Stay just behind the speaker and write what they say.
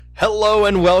Hello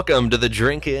and welcome to the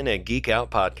Drink In and Geek Out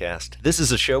podcast. This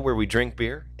is a show where we drink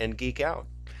beer and geek out.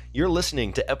 You're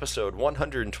listening to episode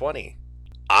 120,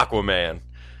 Aquaman,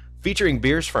 featuring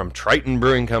beers from Triton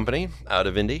Brewing Company out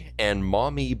of Indy and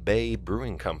Maumee Bay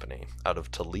Brewing Company out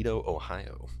of Toledo,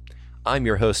 Ohio. I'm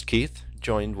your host, Keith,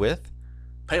 joined with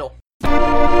Pale.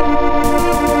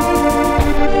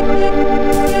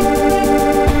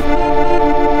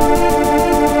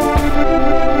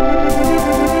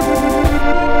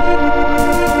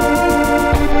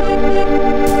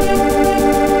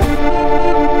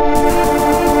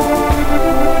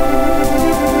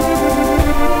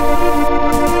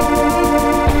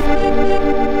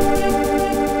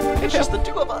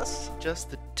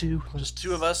 Just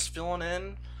two of us filling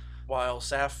in while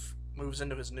Saf moves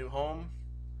into his new home.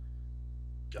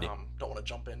 Don't want to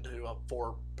jump into a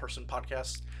 4-person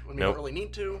podcast when we don't really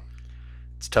need to.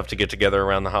 It's tough to get together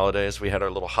around the holidays. We had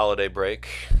our little holiday break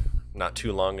not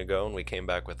too long ago, and we came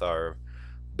back with our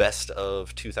best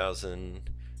of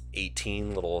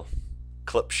 2018 little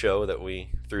clip show that we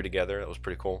threw together. That was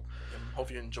pretty cool. Hope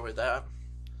you enjoyed that.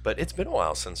 But it's been a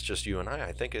while since just you and I.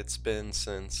 I think it's been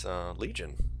since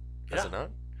Legion. Has it not?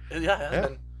 Yeah, it has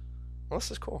been. Well,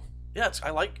 this is cool. Yeah,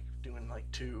 I like doing like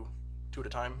two at a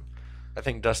time. I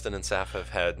think Dustin and Saf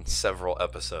have had several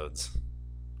episodes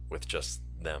with just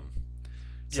them.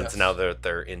 Since now they're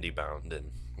indie bound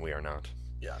and we are not.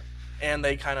 Yeah. And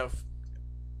they kind of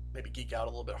maybe geek out a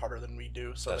little bit harder than we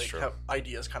do. So That's true. Have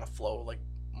ideas kind of flow like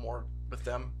more with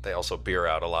them. They also beer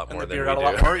out a lot more than we do. Beer out a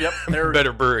lot more, yep. They're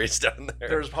better breweries down there.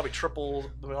 There's probably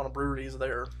triple the amount of breweries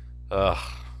there.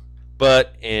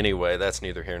 But anyway, that's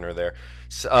neither here nor there.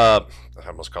 I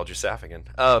almost called you Saf again.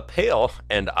 Pale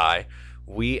and I,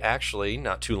 we actually,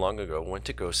 not too long ago, went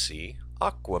to go see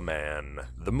Aquaman,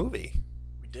 the movie.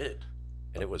 We did.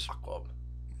 And it was...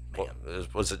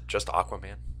 Aquaman. Was it just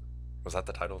Aquaman? Was that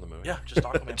the title of the movie? Yeah, just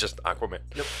Aquaman. Just Aquaman.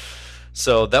 Yep.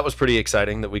 So that was pretty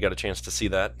exciting that we got a chance to see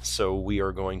that. So we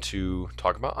are going to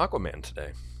talk about Aquaman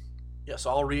today. Yeah, so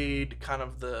I'll read kind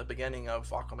of the beginning of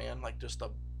Aquaman, like just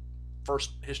the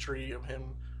first history of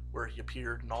him, where he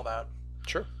appeared and all that.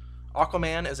 Sure.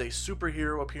 Aquaman is a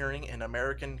superhero appearing in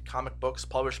American comic books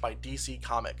published by DC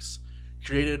Comics.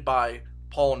 Created by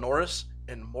Paul Norris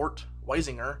and Mort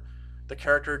Weisinger, the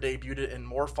character debuted in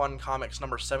More Fun Comics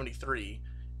number 73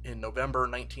 in November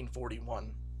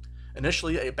 1941.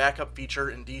 Initially a backup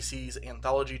feature in DC's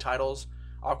anthology titles,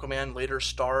 Aquaman later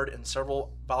starred in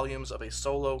several volumes of a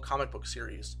solo comic book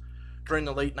series. During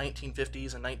the late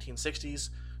 1950s and 1960s,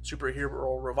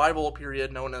 superhero revival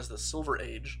period known as the Silver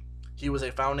Age, he was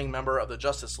a founding member of the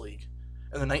Justice League.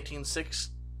 In the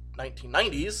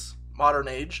 1990s, modern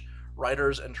age,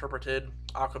 writers interpreted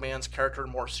Aquaman's character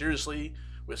more seriously,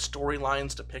 with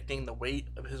storylines depicting the weight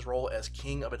of his role as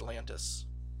King of Atlantis.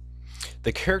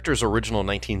 The character's original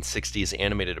 1960s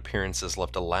animated appearances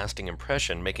left a lasting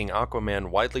impression, making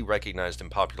Aquaman widely recognized in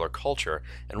popular culture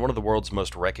and one of the world's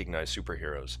most recognized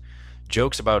superheroes.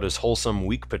 Jokes about his wholesome,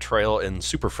 weak portrayal in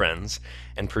Super Friends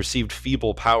and perceived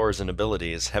feeble powers and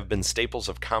abilities have been staples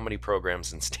of comedy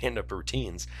programs and stand-up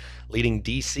routines, leading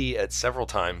DC at several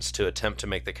times to attempt to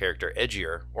make the character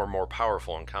edgier or more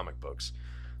powerful in comic books.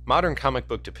 Modern comic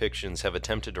book depictions have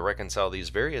attempted to reconcile these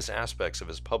various aspects of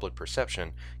his public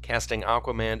perception, casting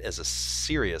Aquaman as a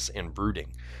serious and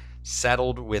brooding,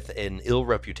 saddled with an ill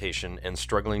reputation and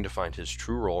struggling to find his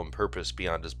true role and purpose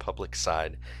beyond his public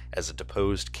side as a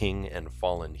deposed king and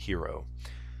fallen hero.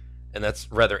 And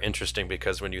that's rather interesting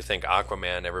because when you think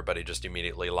Aquaman, everybody just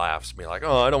immediately laughs and be like,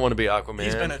 oh, I don't want to be Aquaman.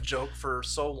 He's been a joke for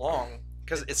so long.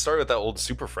 Because it started with that old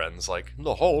Super Friends, like,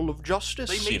 the Hall of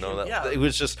Justice, it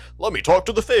was just, let me talk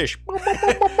to the fish.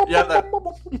 Yeah, that...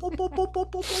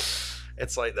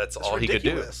 It's like, that's all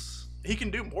ridiculous. He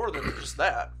can do more than just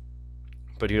that.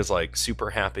 But he was like super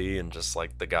happy and just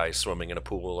like the guy swimming in a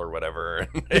pool or whatever.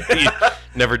 He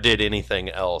never did anything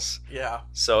else. Yeah.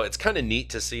 So it's kind of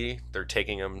neat to see they're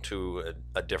taking him to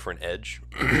a different edge,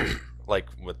 like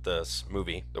with this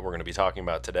movie that we're going to be talking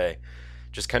about today.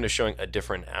 Just kind of showing a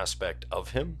different aspect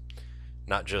of him.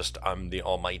 Not just I'm the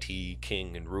almighty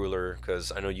king and ruler,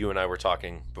 because I know you and I were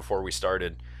talking before we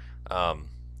started a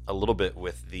little bit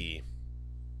with the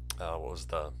what was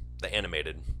the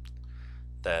animated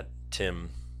that it's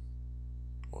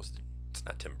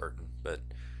not Tim Burton, but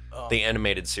the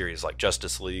animated series like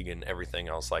Justice League and everything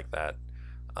else like that,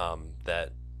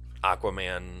 that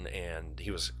Aquaman, and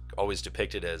he was always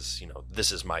depicted as,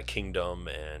 this is my kingdom,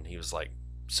 and he was like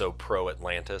so pro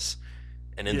Atlantis,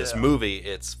 and in this movie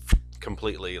it's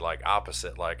completely like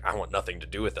opposite, like I want nothing to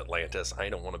do with Atlantis, I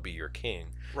don't want to be your king.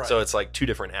 Right. So it's like two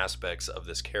different aspects of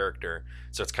this character,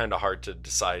 so it's kind of hard to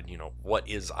decide, what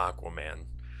is Aquaman.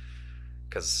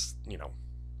 because,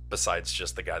 besides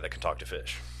just the guy that can talk to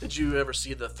fish. Did you ever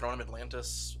see the Throne of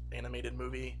Atlantis animated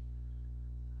movie?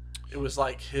 It was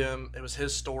like him. It was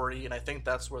his story, and I think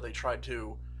that's where they tried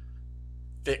to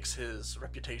fix his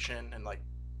reputation and like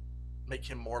make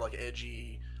him more like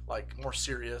edgy, like more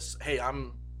serious. Hey,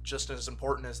 I'm just as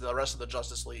important as the rest of the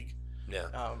Justice League.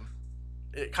 Yeah.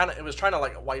 It was trying to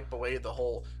like wipe away the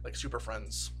whole like Super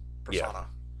Friends persona.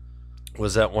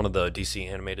 Was that one of the DC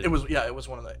animated? It was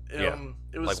one of the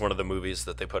it was like one of the movies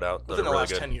that they put out that within are the really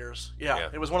last good? 10 years. Yeah,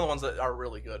 it was one of the ones that are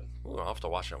really good. Ooh, I'll have to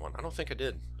watch that one. I don't think I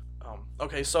did.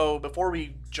 Okay, so before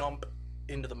we jump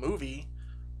into the movie,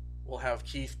 we'll have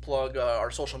Keith plug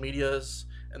our social medias,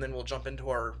 and then we'll jump into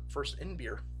our first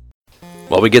in-beer.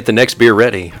 While we get the next beer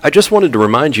ready, I just wanted to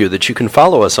remind you that you can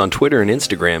follow us on Twitter and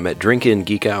Instagram at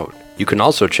DrinkInGeekOut. You can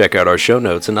also check out our show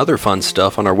notes and other fun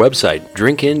stuff on our website,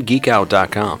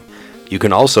 drinkingeekout.com. You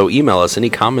can also email us any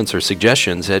comments or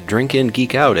suggestions at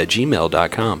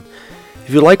drinkingeekout@gmail.com.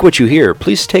 If you like what you hear,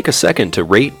 please take a second to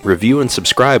rate, review, and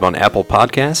subscribe on Apple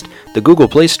Podcast, the Google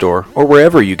Play Store, or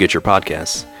wherever you get your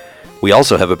podcasts. We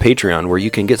also have a Patreon where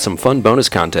you can get some fun bonus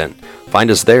content. Find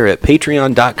us there at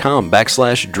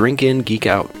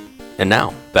patreon.com/drinkingeekout. And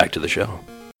now, back to the show.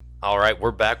 All right,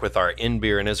 we're back with our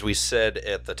in-beer, and as we said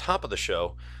at the top of the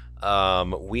show,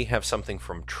 we have something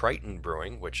from Triton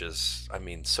Brewing, which is,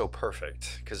 so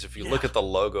perfect. Because if you look at the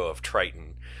logo of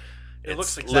Triton, it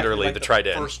looks exactly literally like the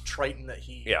Trident. First Triton that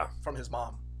he from his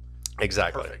mom.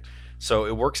 Exactly. Perfect. So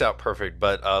it works out perfect.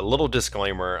 But a little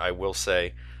disclaimer, I will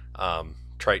say,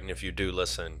 Triton, if you do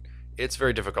listen, it's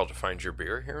very difficult to find your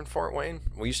beer here in Fort Wayne.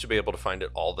 We used to be able to find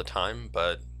it all the time,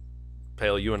 but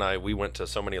Pale, you and I, we went to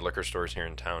so many liquor stores here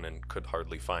in town and could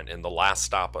hardly find. And the last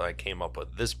stop, I came up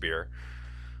with this beer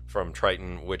from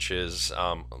Triton, which is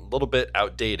a little bit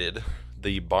outdated.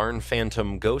 The Barn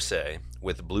Phantom Gose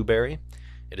with blueberry.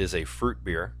 It is a fruit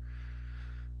beer.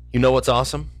 You know what's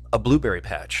awesome? A blueberry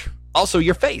patch. Also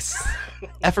your face.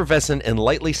 Effervescent and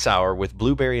lightly sour with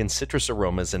blueberry and citrus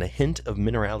aromas and a hint of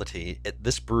minerality.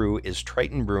 This brew is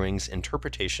Triton Brewing's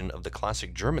interpretation of the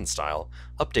classic German style,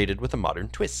 updated with a modern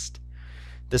twist.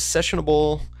 This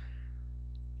sessionable,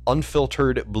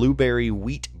 unfiltered blueberry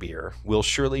wheat beer will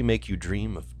surely make you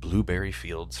dream of blueberry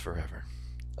fields forever.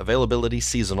 Availability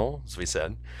seasonal, as we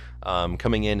said,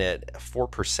 coming in at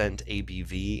 4%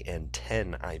 ABV and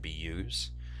 10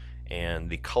 IBUs. And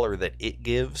the color that it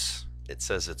gives, it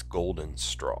says it's golden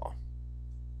straw.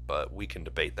 But we can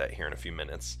debate that here in a few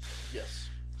minutes. Yes.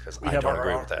 Because I don't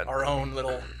agree with that. Our own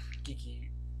little geeky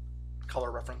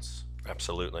color reference.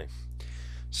 Absolutely.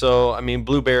 So,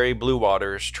 blueberry, Blue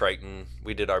Waters, Triton,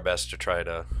 we did our best to try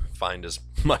to find as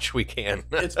much we can.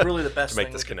 It's really the best to make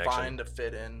thing this we can find to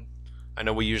fit in. I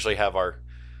know we usually have our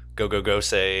Go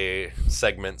Say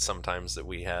segment sometimes that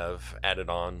we have added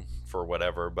on for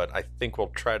whatever, but I think we'll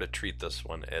try to treat this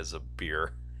one as a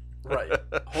beer. Right.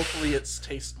 Hopefully it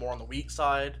tastes more on the wheat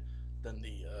side than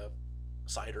the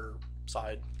cider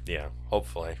side. Yeah,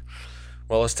 hopefully.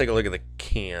 Well, let's take a look at the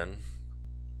can.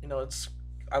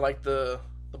 I like the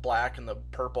black and the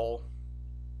purple,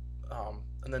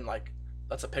 and then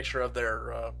that's a picture of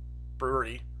their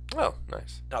brewery. Oh,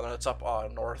 nice. Down there, it's up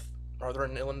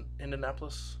northern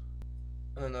Indianapolis,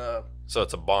 and then so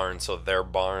it's a barn. So their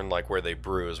barn, like where they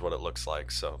brew, is what it looks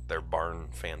like. So their Barn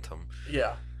Phantom.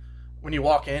 Yeah. When you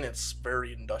walk in, it's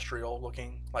very industrial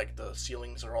looking. Like the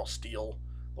ceilings are all steel.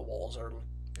 The walls are,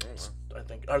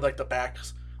 like the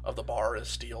backs of the bar is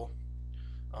steel.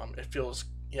 It feels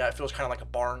kind of like a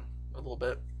barn a little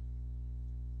bit.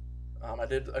 I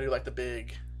do like the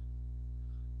big.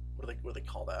 What do they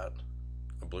call that?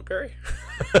 A blueberry.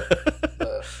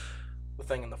 the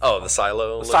thing in the front. The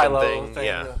silo. The silo thing.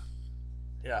 Yeah.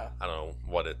 Yeah. I don't know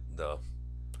what it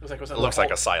looks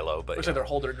like a silo, but looks like they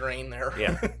hold their grain there.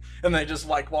 Yeah. And they just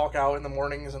walk out in the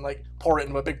mornings and pour it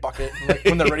into a big bucket and,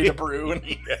 when they're ready to brew. And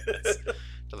yes.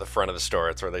 To the front of the store.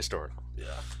 It's where they store it. Yeah.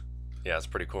 Yeah, it's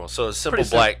pretty cool. So a simple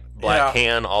black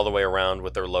can all the way around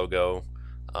with their logo.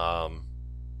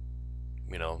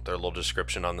 Their little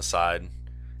description on the side.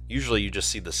 Usually you just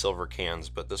see the silver cans,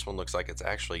 but this one looks like it's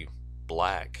actually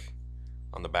black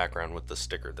on the background with the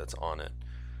sticker that's on it.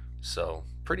 So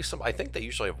pretty simple. I think they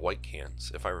usually have white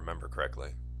cans, if I remember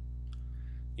correctly.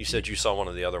 You said you saw one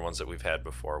of the other ones that we've had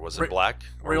before. Was it black?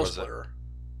 Or Rail was Splitter.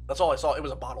 That's all I saw. It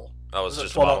was a bottle. Oh, it was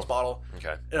just a 12-ounce bottle.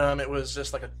 Okay. It was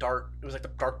just like the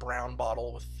dark brown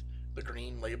bottle with the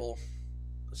green label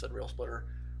that said Rail Splitter.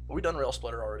 But we done Rail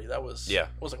Splitter already. That was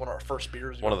one of our first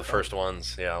beers. One of the first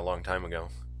ones, a long time ago.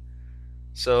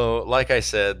 So, like I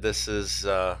said, this is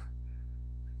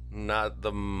not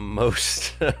the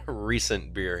most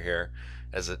recent beer here,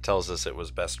 as it tells us it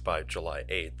was Best by July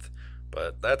 8th.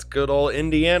 But that's good old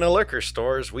Indiana liquor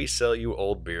stores. We sell you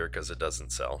old beer because it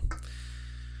doesn't sell.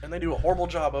 And they do a horrible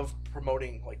job of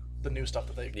promoting like the new stuff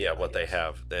that they what they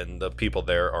have. And the people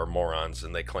there are morons,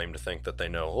 and they claim to think that they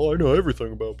know. Oh, I know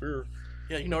everything about beer.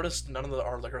 Yeah, you notice none of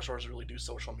our liquor stores really do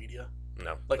social media.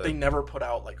 No, like they never put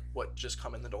out like what just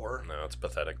come in the door. No, it's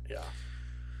pathetic. Yeah.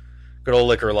 Good old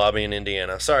liquor lobby in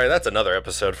Indiana. Sorry, that's another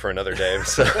episode for another day.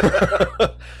 So.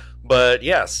 But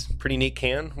yes, pretty neat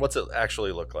can. What's it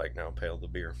actually look like now, Pale, the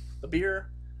beer? The beer,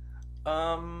 it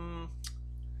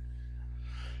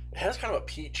has kind of a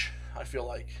peach. I feel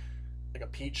like a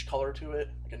peach color to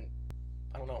it.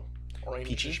 I don't know,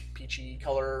 orange, peachy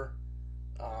color.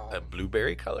 A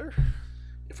blueberry color.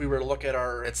 If we were to look at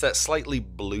it's that slightly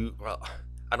blue. Well,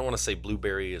 I don't want to say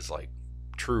blueberry is like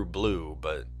true blue,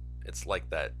 but it's like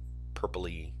that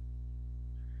purpley.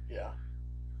 Yeah.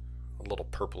 A little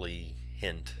purpley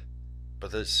hint.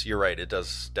 But this, you're right. It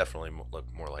does definitely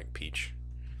look more like peach.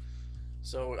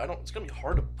 So it's gonna be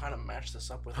hard to kind of match this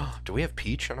up with. Do we have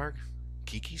peach on our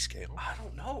Kiki scale? I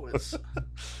don't know. It's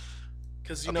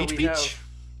because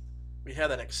we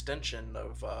had an extension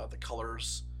of the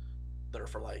colors that are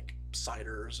for like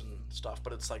ciders and stuff,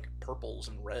 but it's like purples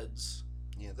and reds.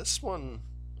 Yeah, this one.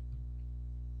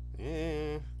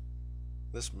 Yeah,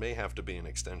 this may have to be an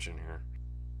extension here.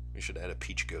 We should add a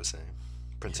peach gose,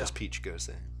 Princess Peach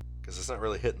gose. Because it's not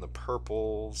really hitting the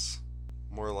purples.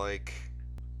 More like,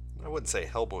 I wouldn't say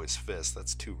Hellboy's Fist.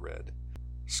 That's too red.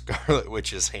 Scarlet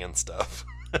Witch's hand stuff.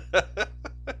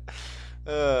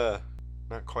 Not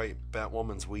quite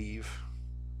Batwoman's weave.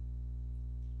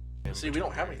 See, we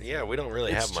don't have anything. Yeah, we don't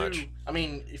really have much. I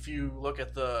mean, if you look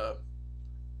at the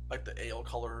ale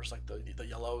colors, like the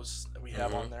yellows that we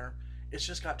have on there, it's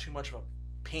just got too much of a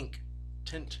pink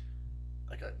tint.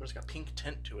 There's like a pink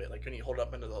tint to it. Like when you hold it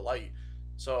up into the light.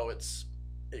 So it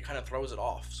kind of throws it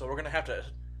off. So we're going to have to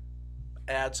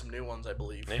add some new ones, I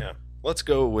believe. Yeah. Let's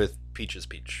go with Peach's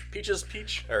Peach. Peach's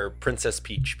Peach? Or Princess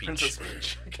Peach. Princess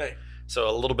Peach. Okay. So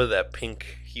a little bit of that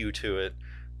pink hue to it.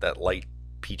 That light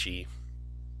peachy,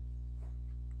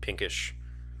 pinkish.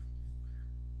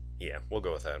 Yeah, we'll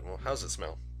go with that. Well, how's it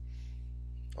smell?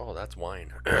 Oh, that's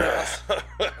wine. Yeah,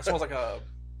 that smells like a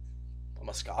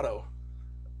Moscato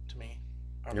to me.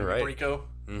 You're right. Brico.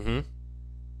 Mm-hmm.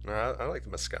 No, I like the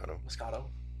Moscato. Moscato.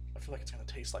 I feel like it's going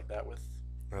to taste like that with...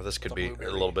 Oh, this could be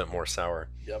a little bit more sour.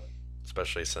 Yep.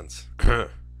 Especially since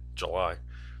July.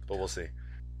 But we'll see.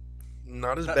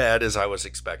 Not as bad as I was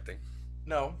expecting.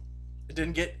 No. It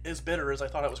didn't get as bitter as I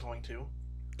thought it was going to.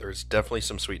 There's definitely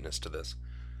some sweetness to this.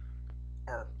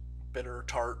 Or bitter,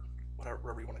 tart,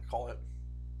 whatever you want to call it.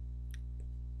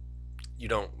 You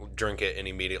don't drink it and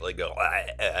immediately go...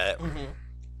 Mm-hmm.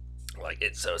 Like,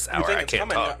 it's so sour, I can't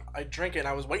talk. I drank it and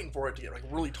I was waiting for it to get like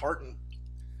really tart and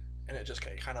it just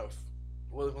kind of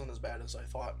wasn't as bad as I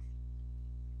thought.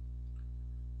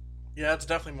 Yeah, it's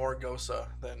definitely more Gose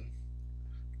than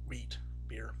wheat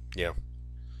beer. Yeah.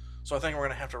 So I think we're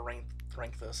going to have to rank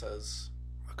this as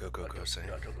a Gose.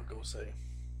 Yeah, Gose.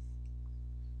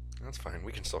 That's fine.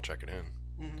 We can still check it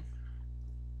in. Mm-hmm.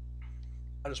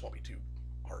 I just won't be too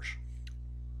harsh.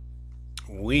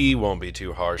 We won't be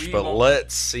too harsh, but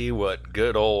let's see what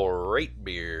good old Rate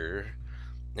Beer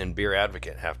and Beer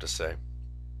Advocate have to say.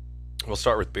 We'll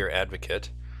start with Beer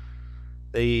Advocate.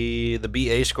 The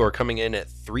BA score coming in at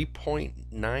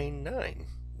 3.99.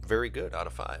 Very good out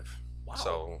of 5. Wow.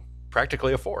 So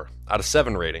practically a 4 out of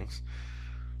 7 ratings.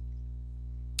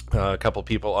 A couple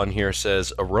people on here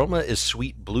says, aroma is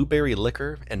sweet blueberry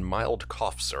liquor and mild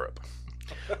cough syrup.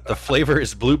 The flavor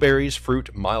is blueberries,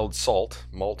 fruit, mild salt,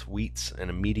 malt, wheats, and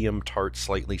a medium tart,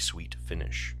 slightly sweet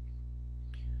finish.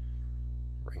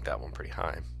 Rank that one pretty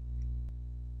high.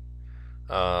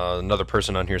 Another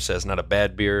person on here says, not a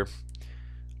bad beer.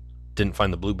 Didn't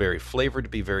find the blueberry flavor to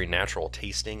be very natural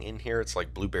tasting in here. It's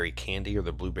like blueberry candy or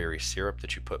the blueberry syrup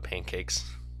that you put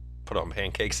on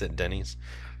pancakes at Denny's.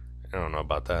 I don't know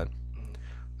about that.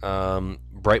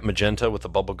 Bright magenta with a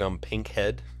bubblegum pink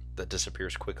head that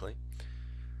disappears quickly.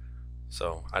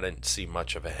 So I didn't see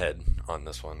much of a head on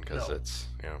this one because it's,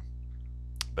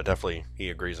 but definitely he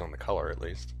agrees on the color at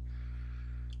least.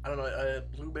 I don't know.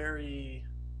 Blueberry,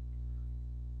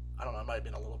 I don't know. It might have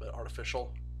been a little bit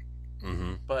artificial.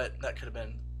 Mm-hmm. But that could have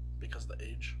been because of the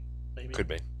age, maybe. Could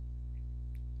be.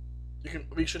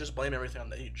 We should just blame everything on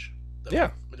the age.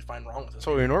 Yeah. We find wrong with it. That's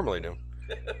what we normally do.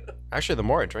 Actually, the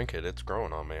more I drink it, it's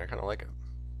growing on me. I kind of like it.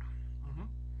 Mm-hmm.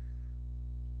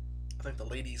 I think the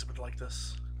ladies would like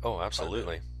this. Oh,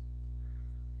 absolutely.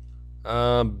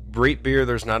 Rate Beer,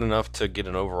 there's not enough to get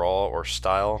an overall or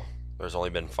style. There's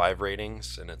only been 5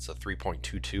 ratings, and it's a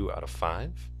 3.22 out of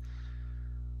 5.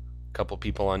 Couple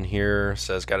people on here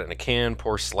says got it in a can,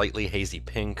 pour slightly hazy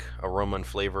pink, aroma and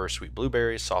flavor, sweet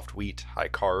blueberries, soft wheat, high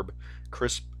carb,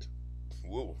 crisp,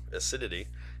 acidity,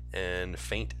 and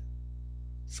faint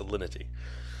salinity.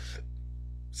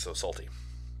 So salty.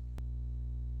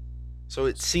 So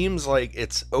it seems like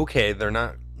it's okay. They're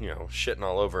not, shitting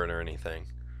all over it or anything,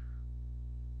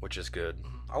 which is good.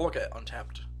 I'll look at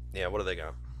Untapped. Yeah, what do they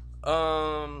got?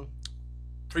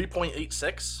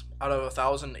 3.86 out of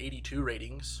 1,082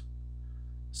 ratings.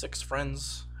 6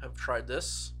 friends have tried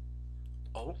this.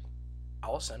 Oh,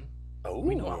 Allison. Oh,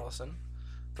 We know Allison.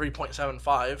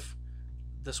 3.75.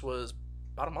 This was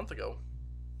about a month ago.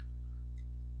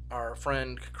 Our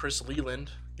friend Chris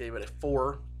Leland gave it a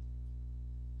 4.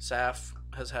 Saf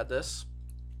has had this.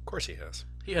 Of course he has.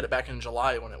 He had it back in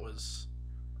July when it was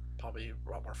probably a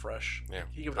lot more fresh. Yeah.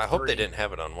 He gave it a I hope they 3. didn't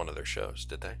have it on one of their shows,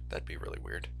 did they? That'd be really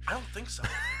weird. I don't think so.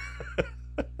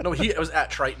 No, it was at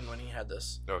Triton when he had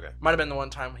this. Okay. Might have been the one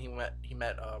time he met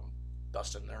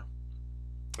Dustin there.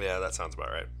 Yeah, that sounds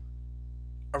about right.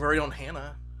 Our very own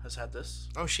Hannah has had this.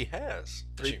 Oh, she has.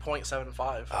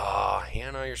 3.75. Ah,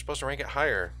 Hannah, you're supposed to rank it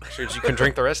higher so that you can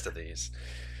drink the rest of these.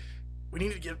 You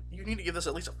need to give this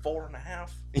at least a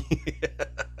 4.5.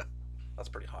 That's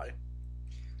pretty high.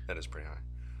 That is pretty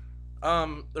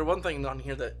high. There's one thing on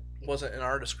here that wasn't in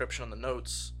our description on the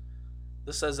notes.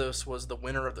 This says this was the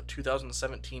winner of the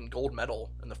 2017 gold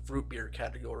medal in the fruit beer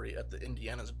category at the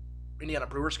Indiana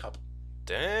Brewers Cup.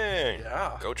 Dang.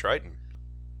 Yeah. Go Triton.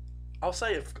 I'll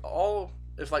say if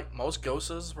like most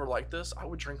Gosas were like this, I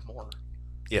would drink more.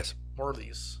 Yes. More of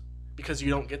these, because you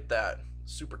don't get that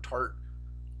super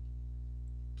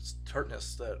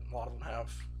tartness that a lot of them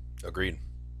have. Agreed.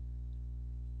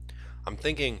 I'm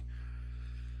thinking,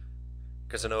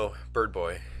 because I know Bird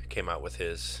Boy came out with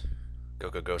his Go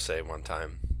Gose one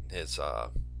time. His,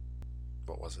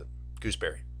 what was it?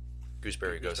 Gooseberry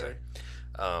Gose.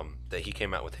 That he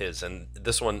came out with his. And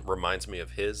this one reminds me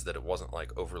of his, that it wasn't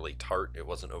like overly tart. It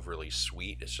wasn't overly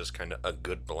sweet. It's just kind of a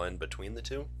good blend between the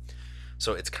two.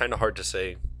 So it's kind of hard to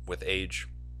say with age,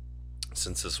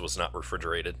 since this was not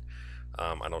refrigerated.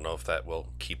 I don't know if that will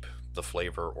keep the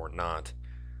flavor or not.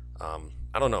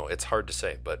 I don't know. It's hard to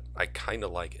say, but I kind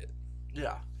of like it.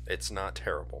 Yeah. It's not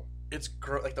terrible. It's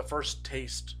like the first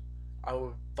taste, I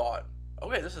thought,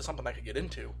 okay, this is something I could get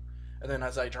into. And then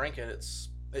as I drank it,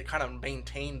 it kind of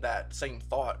maintained that same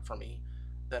thought for me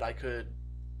that I could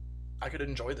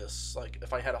enjoy this. Like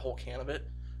if I had a whole can of it,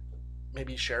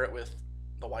 maybe share it with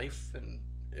the wife, and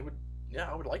it would,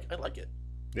 I'd like it.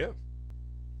 Yeah.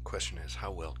 Question is,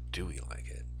 how well do we like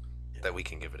it that we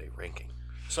can give it a ranking?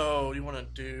 So you want to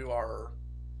do our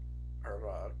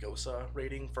Gosa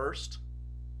rating first,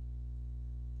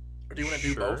 or do you want to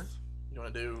do Sure. both? You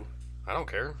want to do? I don't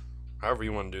care. However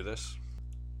you want to do this,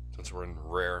 since we're in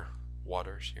rare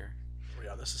waters here.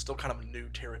 Yeah, this is still kind of new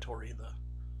territory.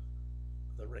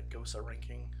 The Gosa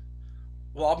ranking.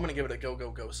 Well, I'm gonna give it a Go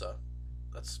Gosa.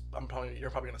 You're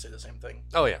probably gonna say the same thing.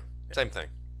 Oh yeah, same thing.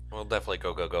 We'll definitely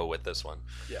go with this one.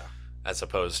 Yeah. As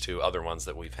opposed to other ones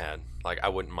that we've had. Like, I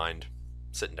wouldn't mind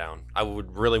sitting down. I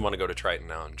would really want to go to Triton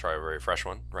now and try a very fresh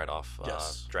one right off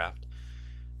Yes. draft.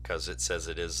 Because it says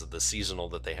it is the seasonal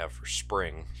that they have for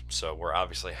spring. So we're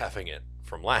obviously having it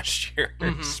from last year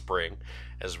in spring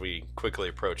as we quickly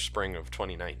approach spring of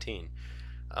 2019.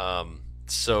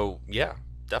 So, yeah,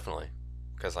 definitely.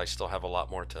 Because I still have a lot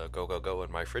more to go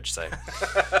in my fridge say.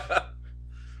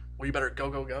 Well, you better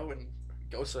go and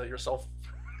Gosa yourself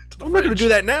to the I'm not going to fridge. do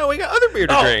that now. We got other beer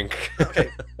to Oh, drink.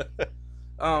 Okay.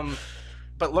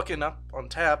 But looking up on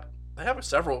tap, they have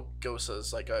several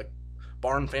Gosas, like a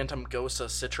Barn Phantom Gosa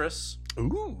Citrus,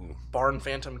 Ooh. Barn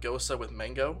Phantom Gosa with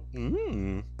Mango,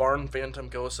 Barn Phantom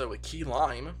Gosa with Key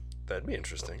Lime, That'd be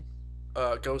interesting.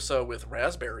 Gosa with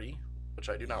Raspberry, which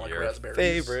I do not like Your raspberries.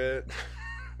 favorite.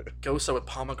 Gosa with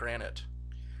Pomegranate.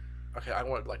 Okay, I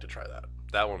would like to try that.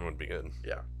 That one would be good.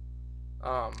 Yeah.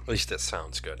 At least it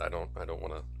sounds good. I don't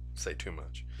want to say too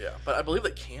much. Yeah, but I believe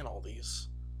they can all these.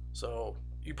 So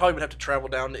you probably would have to travel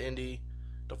down to Indy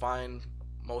to find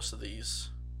most of these.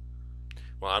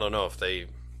 Well, I don't know if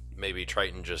maybe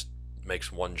Triton just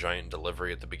makes one giant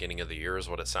delivery at the beginning of the year is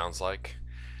what it sounds like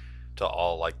to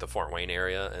all like the Fort Wayne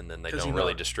area, and then they 'Cause don't you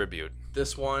really know- distribute.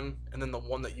 This one, and then the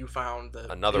one that you found,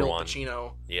 Another Il one.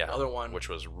 Pacino, Yeah, the other one, which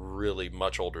was really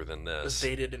much older than was this.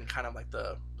 dated in kind of like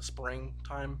the spring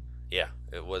time. Yeah,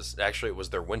 it was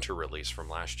their winter release from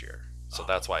last year. So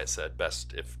that's why it said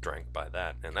best if drank by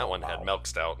that. And that one had Wow. milk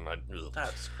stout, and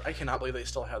I cannot believe they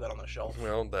still have that on the shelf.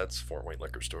 well, that's Fort Wayne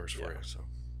liquor stores for Yeah. you. So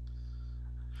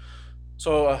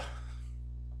So,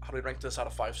 how do we rank this out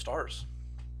of 5 stars?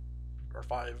 Or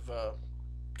 5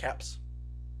 caps?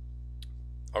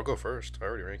 I'll go first. I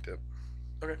already ranked it.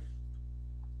 Okay.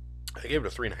 I gave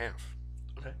it a 3.5.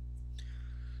 Okay.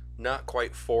 Not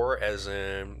quite 4, as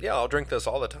in, yeah, I'll drink this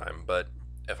all the time, but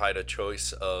if I had a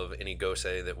choice of any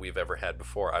Gose that we've ever had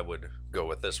before, I would go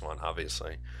with this one,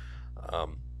 obviously.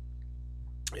 Um,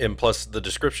 and plus, the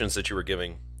descriptions that you were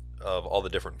giving of all the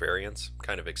different variants,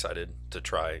 kind of excited to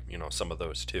try, some of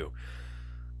those too.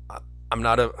 I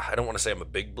don't want to say I'm a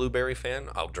big blueberry fan.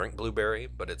 I'll drink blueberry,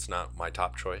 but it's not my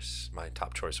top choice. My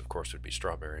top choice, of course, would be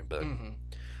strawberry.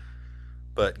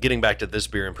 But getting back to this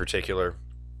beer in particular,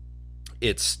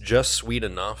 it's just sweet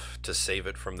enough to save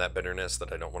it from that bitterness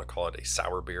that I don't want to call it a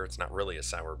sour beer. It's not really a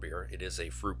sour beer. It is a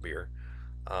fruit beer.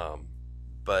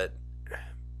 But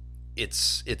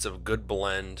it's a good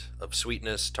blend of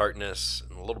sweetness, tartness,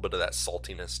 and a little bit of that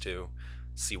saltiness too.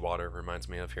 Seawater reminds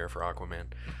me of here for Aquaman.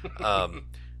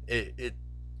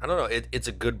 I don't know. It's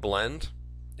a good blend,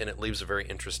 and it leaves a very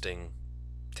interesting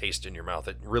taste in your mouth.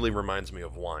 It really reminds me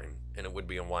of wine, and it would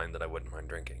be a wine that I wouldn't mind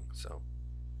drinking. So,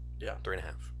 Yeah.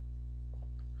 3.5.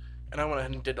 And I went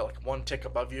ahead and did like one tick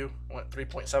above you. I went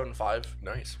 3.75.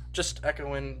 Nice. Just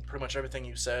echoing pretty much everything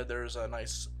you said. There's a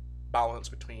nice balance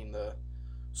between the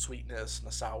sweetness and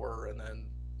the sour, and then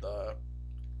the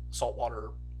saltwater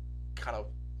kind of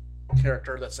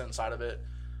character that's inside of it.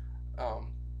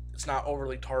 It's not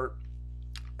overly tart.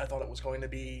 I thought it was going to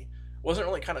be. Wasn't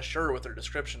really kind of sure with their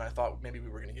description. I thought maybe we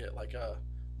were going to get like a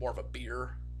more of a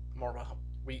beer, more of a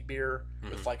wheat beer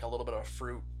with like a little bit of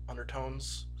fruit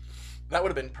undertones. That would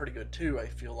have been pretty good too, I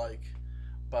feel like.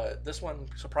 But this one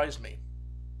surprised me.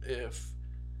 If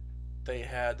they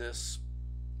had this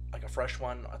like a fresh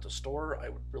one at the store, I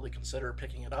would really consider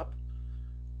picking it up.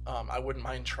 I wouldn't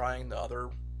mind trying the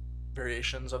other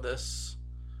variations of this.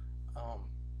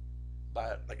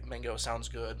 That like mango sounds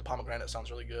good. The pomegranate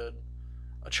sounds really good.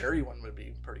 A cherry one would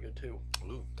be pretty good too.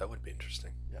 Ooh, that would be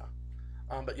interesting. Yeah.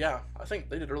 But yeah, I think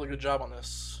they did a really good job on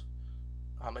this.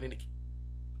 I need to.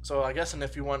 So I guess, and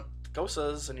if you want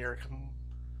Gosas and you're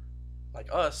like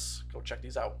us, go check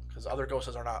these out, because other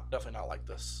Gosas are definitely not like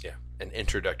this. Yeah, an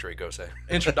introductory Gose.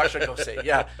 Introduction Gose,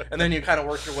 yeah, and then you kind of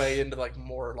work your way into like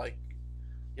more like,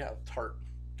 tart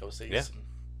Goses. Yeah.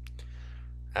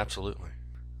 Absolutely.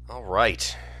 All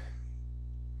right.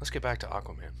 Let's get back to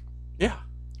Aquaman. Yeah.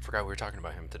 Forgot we were talking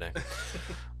about him today.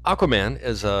 Aquaman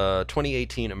is a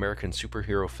 2018 American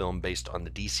superhero film based on the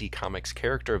DC Comics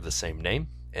character of the same name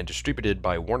and distributed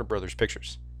by Warner Brothers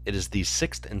Pictures. It is the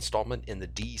 6th installment in the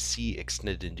DC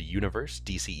Extended Universe,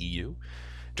 DCEU,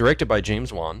 directed by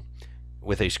James Wan,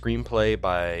 with a screenplay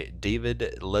by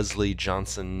David Leslie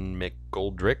Johnson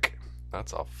McGoldrick,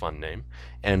 that's a fun name,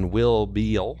 and Will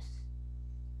Beall,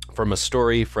 from a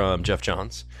story from Jeff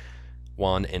Johns.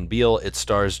 Wan and Beal. It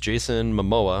stars Jason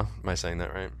Momoa. Am I saying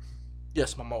that right?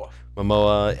 Yes, Momoa.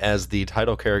 Momoa as the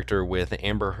title character with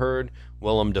Amber Heard.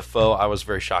 Willem Dafoe. I was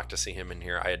very shocked to see him in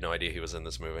here. I had no idea he was in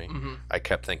this movie. I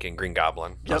kept thinking Green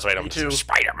Goblin. Yep, me too.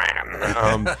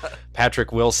 Spider-Man.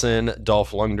 Patrick Wilson,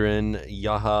 Dolph Lundgren,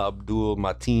 Yahya Abdul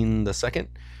Mateen II,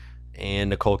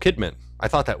 and Nicole Kidman. I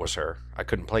thought that was her. I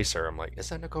couldn't place her. I'm like, is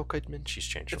that Nicole Kidman? She's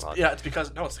changed a lot. Yeah, it's because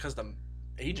the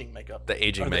aging makeup. The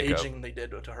aging the makeup. aging they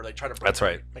did to her. They tried to That's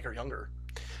right. Make her younger.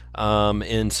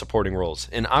 In supporting roles.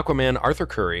 In Aquaman, Arthur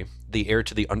Curry, the heir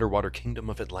to the underwater kingdom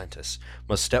of Atlantis,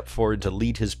 must step forward to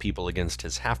lead his people against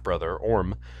his half-brother,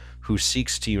 Orm, who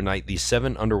seeks to unite the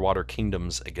 7 underwater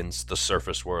kingdoms against the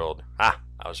surface world. I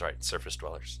was right. Surface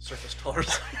dwellers. Surface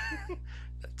dwellers.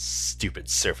 That stupid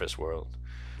surface world.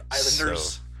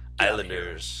 Islanders.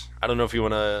 Islanders. I don't know if you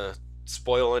want to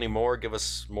spoil any more. Give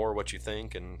us more what you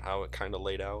think and how it kind of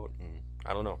laid out. And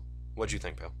I don't know. What'd you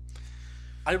think, Bill?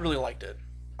 I really liked it.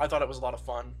 I thought it was a lot of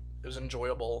fun. It was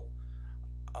enjoyable.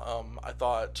 I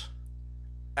thought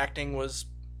acting was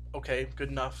okay, good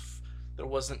enough. There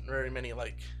wasn't very many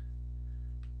there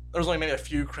was only maybe a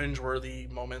few cringeworthy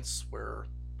moments where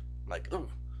ooh,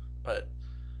 but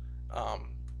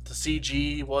the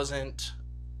CG wasn't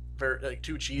very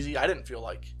too cheesy. I didn't feel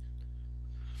like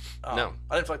no.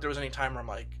 I didn't feel like there was any time where I'm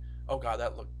like, oh god,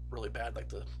 that looked really bad, like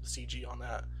the CG on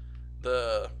that.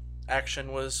 The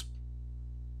action was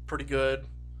pretty good.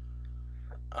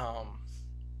 I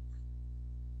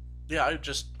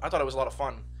thought it was a lot of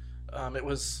fun. It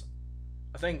was,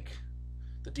 I think,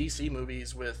 the DC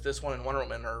movies with this one and Wonder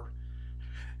Woman are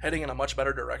heading in a much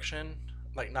better direction,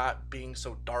 like not being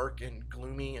so dark and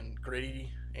gloomy and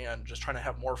gritty and just trying to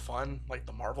have more fun like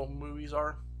the Marvel movies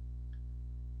are.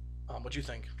 What'd you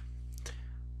think?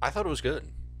 I thought it was good.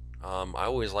 I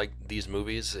always liked these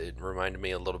movies. It reminded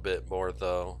me a little bit more,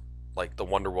 though, like the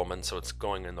Wonder Woman, so it's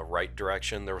going in the right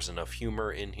direction. There was enough humor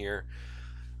in here.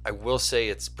 I will say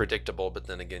it's predictable, but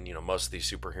then again, most of these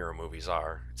superhero movies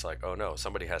are. It's like, oh no,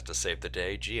 somebody has to save the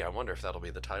day. Gee, I wonder if that'll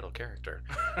be the title character.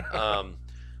 Um,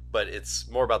 but it's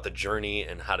more about the journey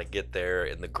and how to get there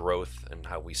and the growth and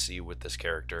how we see with this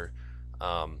character.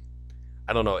 Um,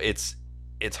 I don't know. It's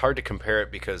hard to compare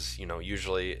it because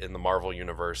usually in the Marvel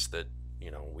universe that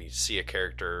we see a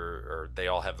character or they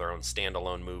all have their own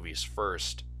standalone movies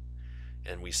first,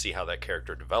 and we see how that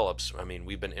character develops. I mean,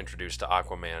 we've been introduced to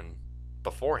Aquaman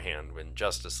beforehand when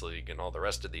Justice League and all the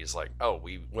rest of these, like, oh,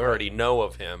 we already know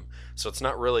of him, so it's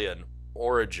not really an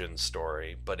origin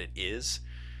story, but it is.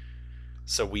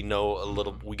 So we know a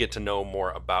little, we get to know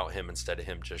more about him instead of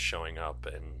him just showing up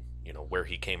and where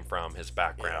he came from, his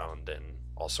background, and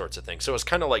all sorts of things. So it's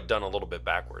kind of like done a little bit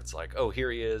backwards, like, oh, here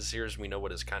he is, we know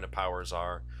what his kind of powers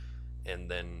are,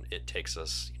 and then it takes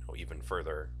us even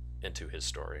further into his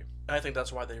story. And I think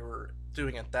that's why they were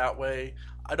doing it that way.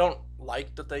 I don't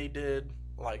like that they did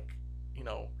like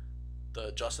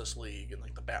the Justice League and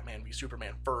like the Batman v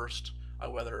Superman first. I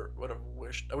would have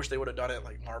wished. I wish they would have done it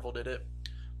like Marvel did it.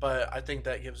 But I think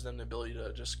that gives them the ability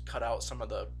to just cut out some of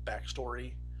the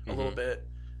backstory a little bit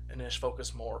and just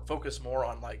focus more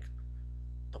on like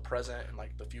the present and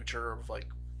like the future of like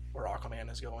where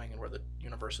Aquaman is going and where the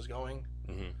universe is going,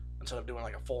 instead of doing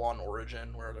like a full on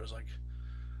origin where there's like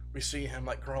we see him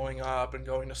like growing up and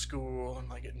going to school and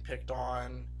like getting picked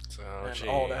on and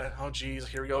all that. Oh geez,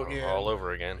 here we go again. All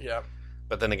over again. Yeah.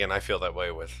 But then again, I feel that way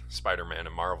with Spider-Man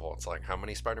and Marvel. It's like, how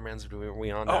many Spider-Mans are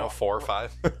we on now? 4 or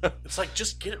 5? It's like,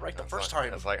 just get it right the first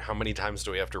time. It's like, how many times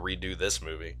do we have to redo this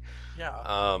movie? Yeah.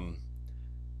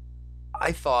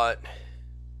 I thought...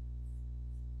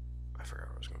 I forgot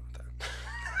where I was going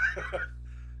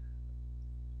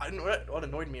with that. What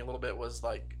annoyed me a little bit was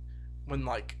like when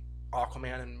like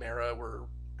Aquaman and Mera were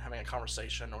having a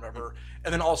conversation or whatever,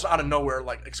 and then also out of nowhere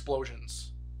like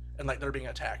explosions and like they're being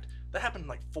attacked. That happened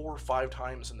like 4 or 5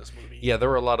 times in this movie. Yeah, there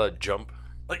were a lot of jump,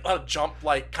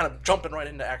 like kind of jumping right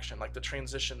into action, like the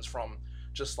transitions from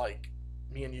just like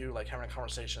me and you like having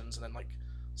conversations and then like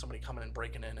somebody coming and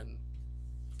breaking in and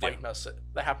fighting us.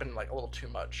 That happened like a little too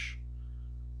much.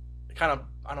 It kind of,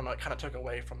 I don't know, it kind of took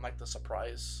away from like the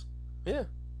surprise. Yeah,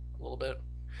 a little bit.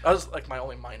 That was like my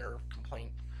only minor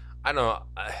complaint. I don't know.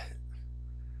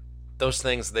 Those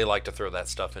things, they like to throw that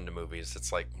stuff into movies.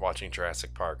 It's like watching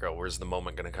Jurassic Park. Oh, where's the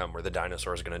moment going to come where the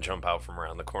dinosaur is going to jump out from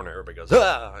around the corner? Everybody goes,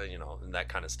 ah, and that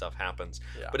kind of stuff happens.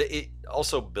 Yeah. But it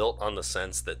also built on the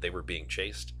sense that they were being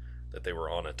chased, that they were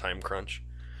on a time crunch.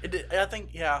 It did, I think,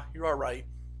 yeah, you are right.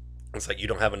 It's like you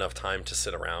don't have enough time to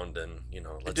sit around and,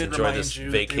 let's enjoy this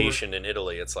vacation in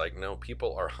Italy. It's like, no,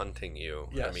 people are hunting you.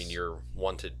 Yes. I mean, you're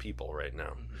wanted people right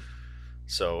now. Mm-hmm.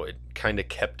 So it kind of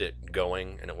kept it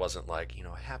going, and it wasn't like,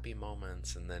 happy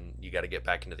moments, and then you got to get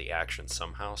back into the action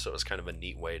somehow. So it was kind of a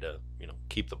neat way to,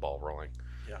 keep the ball rolling.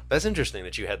 Yeah. That's interesting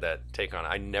that you had that take on it.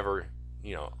 I never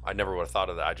would have thought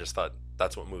of that. I just thought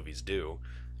that's what movies do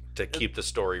to keep the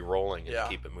story rolling and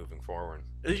keep it moving forward.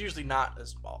 It's usually not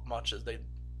as much as they,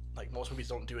 like most movies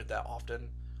don't do it that often.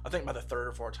 I think by the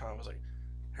 3rd or 4th time I was like,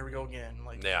 here we go again.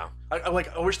 Like, yeah, I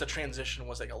wish the transition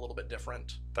was like a little bit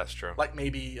different. That's true. Like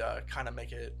maybe kind of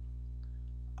make it,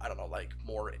 I don't know, like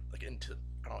more like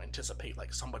anticipate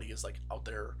like somebody is like out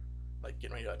there like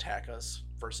getting ready to attack us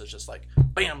versus just like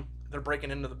bam, they're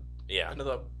breaking into the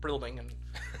building and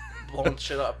blowing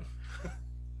shit up.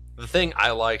 The thing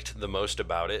I liked the most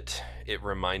about it, it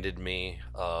reminded me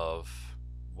of,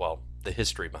 well, the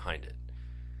history behind it.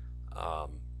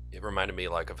 It reminded me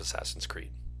like of Assassin's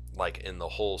Creed. Like in the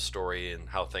whole story and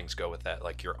how things go with that,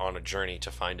 like you're on a journey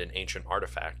to find an ancient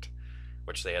artifact,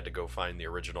 which they had to go find the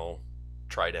original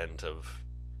trident of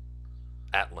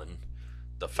Atlan,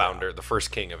 the founder, the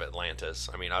first king of Atlantis.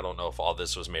 I mean, I don't know if all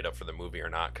this was made up for the movie or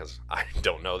not, because I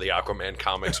don't know the Aquaman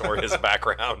comics or his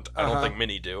background. I don't think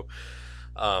many do.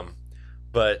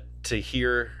 But to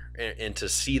hear and to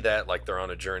see that, like they're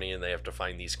on a journey and they have to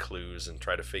find these clues and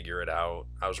try to figure it out.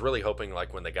 I was really hoping,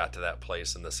 like when they got to that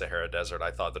place in the Sahara Desert,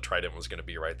 I thought the trident was going to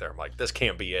be right there. I'm like, this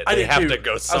can't be it. They have to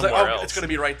go somewhere else. It's going to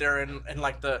be right there, and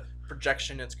like the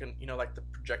projection, it's going, like the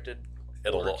projected.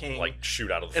 It'll like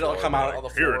shoot out of the floor. It'll come out of the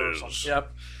floor. Here it is.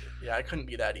 Yep. Yeah, it couldn't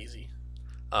be that easy.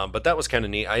 But that was kind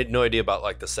of neat. I had no idea about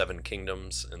like the 7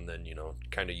 kingdoms and then,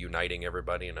 kind of uniting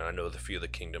everybody. And I know the few of the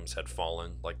kingdoms had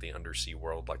fallen, like the undersea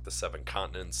world, like the 7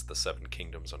 continents, the 7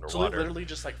 kingdoms underwater. So they literally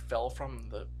just like fell from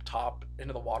the top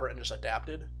into the water and just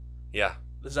adapted? Yeah.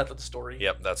 Is that the story?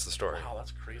 Yep, that's the story. Wow,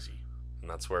 that's crazy. And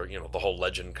that's where, the whole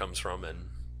legend comes from, and,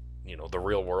 the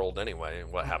real world anyway,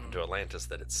 what happened to Atlantis,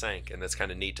 that it sank. And it's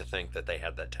kind of neat to think that they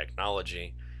had that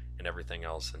technology and everything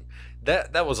else. And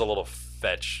that was a little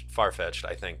far-fetched,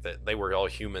 I think, that they were all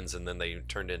humans and then they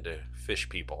turned into fish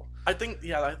people. I think,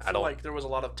 yeah, I feel don't- like there was a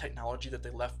lot of technology that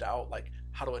they left out, like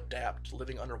how to adapt to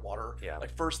living underwater. Yeah.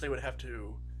 Like first they would have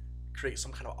to create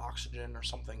some kind of oxygen or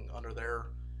something under there,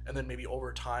 and then maybe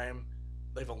over time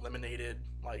they've eliminated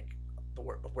like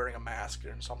wearing a mask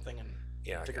or something and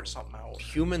Yeah, figured something out.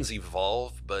 humans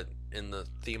evolve, but in the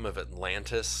theme of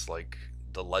Atlantis, like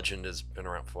the legend has been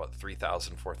around for what,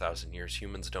 3,000, 4,000 years.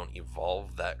 Humans don't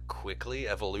evolve that quickly.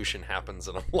 Evolution happens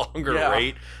at a longer Yeah.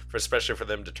 rate, especially for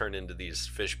them to turn into these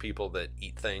fish people that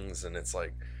eat things. And it's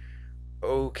like,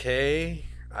 okay,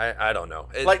 I don't know.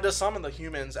 Like some of the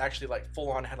humans actually like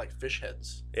full on had like fish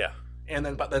heads, Yeah.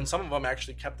 but then some of them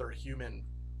actually kept their human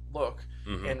look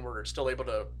Mhm. and were still able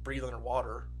to breathe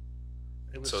underwater.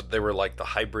 It was So they were like the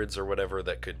hybrids or whatever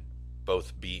that could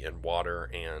both be in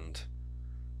water and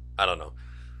I don't know.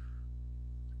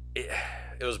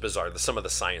 It was bizarre. Some of the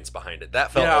science behind it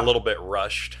that felt Yeah. a little bit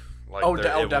rushed. Like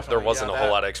definitely. there wasn't Yeah, a whole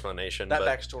that- lot of explanation. that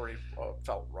but, backstory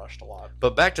felt rushed a lot.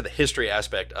 but back to the history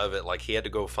aspect of it, like he had to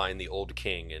go find the old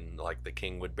king, and like the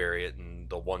king would bury it, and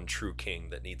the one true king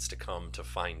that needs to come to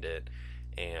find it,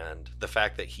 and the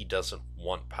fact that he doesn't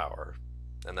want power,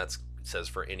 and that's says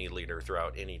for any leader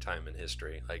throughout any time in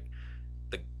history, like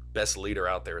the best leader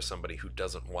out there is somebody who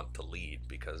doesn't want to lead,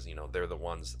 because they're the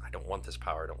ones, I don't want this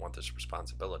power, I don't want this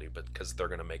responsibility, but because they're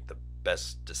going to make the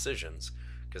best decisions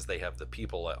because they have the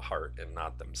people at heart and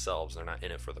not themselves. They're not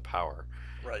in it for the power.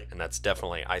 Right. And that's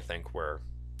definitely, I think, where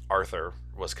Arthur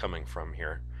was coming from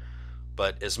here.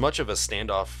 But as much of a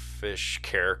standoffish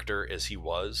character as he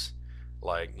was,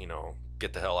 like,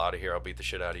 get the hell out of here, I'll beat the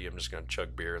shit out of you, I'm just going to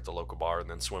chug beer at the local bar and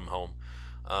then swim home.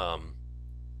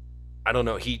 I don't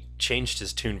know, he changed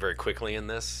his tune very quickly in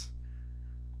this.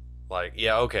 Like,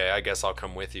 yeah, okay, I guess I'll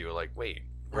come with you. Like, wait,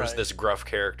 where's Right. this gruff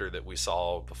character that we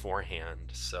saw beforehand?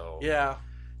 So Yeah.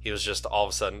 he was just all of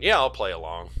a sudden, yeah, I'll play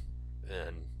along.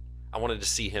 And I wanted to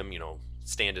see him,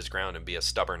 stand his ground and be a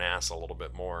stubborn ass a little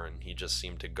bit more, and he just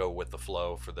seemed to go with the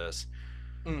flow for this.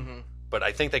 Mm-hmm. But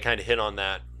I think they kind of hit on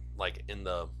that, like in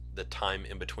the time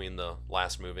in between the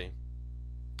last movie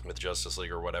with Justice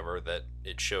League or whatever, that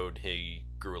it showed he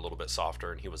grew a little bit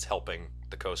softer, and he was helping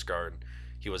the Coast Guard,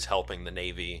 he was helping the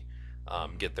Navy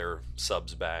get their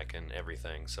subs back and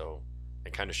everything. So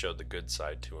it kind of showed the good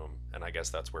side to him, and I guess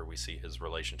that's where we see his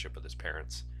relationship with his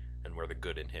parents and where the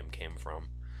good in him came from.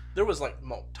 There was like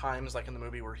times like in the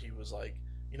movie where he was like,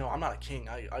 I'm not a king.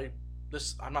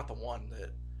 I'm not the one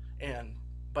that,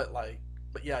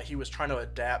 but yeah, he was trying to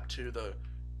adapt to the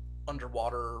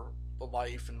underwater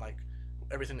life and like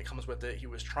everything that comes with it. He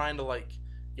was trying to like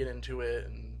get into it,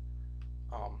 and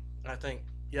I think,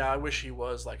 yeah, I wish he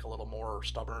was like a little more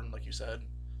stubborn, like you said.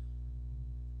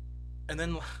 And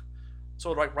then,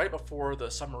 so like right before the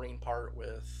submarine part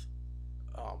with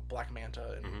Black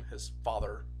Manta and Mhm. his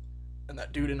father, and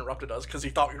that dude interrupted us because he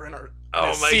thought we were in our Oh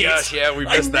my seats. gosh, yeah, we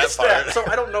I missed that part. So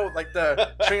I don't know, like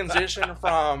the transition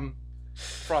from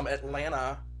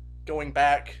Atlanta going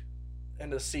back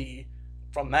into sea,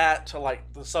 from that to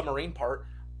like the submarine part,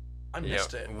 I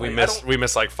missed it. We Like,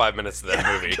 missed like 5 minutes of that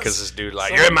Yeah, movie because this dude like,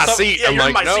 so- you're in my so- seat. Yeah, I'm you're like,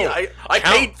 in my no, seat. I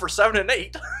count. paid for 7 and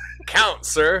 8. count,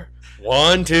 sir.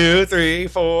 1, 2, 3,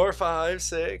 4, 5,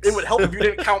 6. It would help if you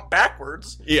didn't count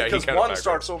backwards. Yeah, he because counted one backwards.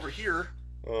 starts over here.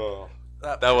 Oh.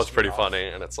 That pissed was me pretty off. funny,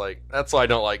 and it's like that's why I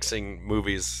don't like seeing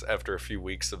movies after a few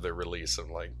weeks of their release.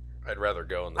 I'm like, I'd rather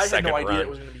go in the I had second no idea run. it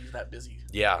was going to be that busy.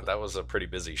 Yeah, that was a pretty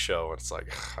busy show. It's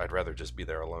like I'd rather just be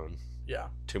there alone. Yeah.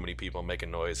 Too many people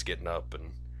making noise, getting up,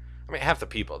 and I mean half the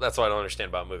people. That's what I don't understand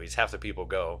about movies. Half the people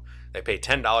go, they pay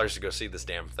 $10 to go see this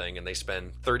damn thing, and they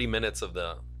spend 30 minutes of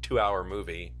the 2-hour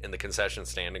movie in the concession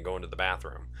stand and go into the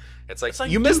bathroom. It's like,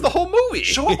 you missed dude, the whole movie.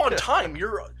 Show up on time.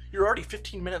 You're already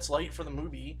 15 minutes late for the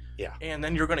movie. Yeah. And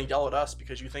then you're going to yell at us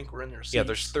because you think we're in your seats. Yeah,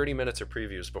 there's 30 minutes of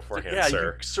previews beforehand, yeah,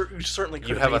 sir. you certainly could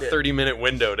You have a made it. 30-minute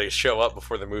window to show up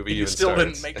before the movie You even still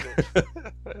starts. didn't make it.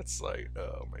 It's like,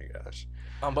 oh my gosh.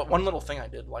 But one little thing I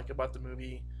did like about the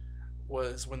movie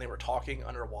was when they were talking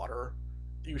underwater,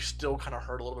 you still kind of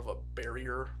heard a little bit of a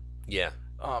barrier. Yeah.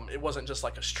 It wasn't just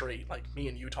like a straight, like me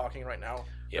and you talking right now.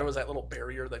 Yeah. There was that little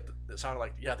barrier that sounded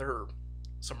like, yeah, they're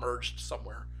submerged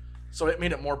somewhere. So it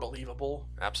made it more believable.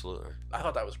 Absolutely. I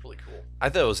thought that was really cool. I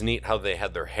thought it was neat how they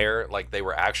had their hair, like they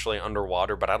were actually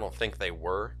underwater, but I don't think they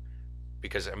were.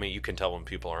 Because, I mean, you can tell when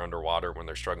people are underwater when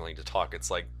they're struggling to talk. It's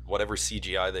like whatever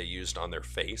CGI they used on their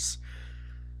face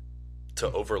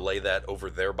to overlay that over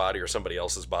their body or somebody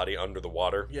else's body under the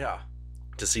water. Yeah.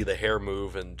 To see the hair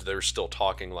move and they're still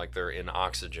talking like they're in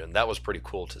oxygen. That was pretty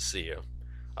cool to see.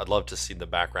 I'd love to see the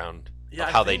background Yeah,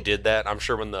 how they did that. I'm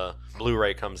sure when the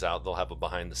Blu-ray comes out, they'll have a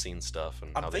behind-the-scenes stuff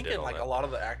and I'm how they did thinking all like that. a lot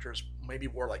of the actors maybe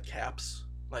wore like caps,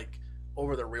 like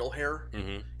over their real hair,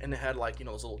 Mm-hmm. and they had like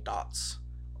those little dots,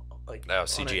 like Oh, on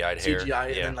CGI'd it, hair. CGI, Yeah.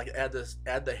 and then like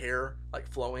add the hair like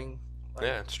flowing. Like,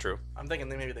 Yeah, it's true. I'm thinking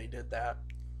maybe they did that.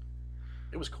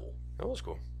 It was cool. That was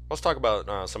cool. Let's talk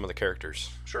about some of the characters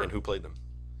Sure. and who played them.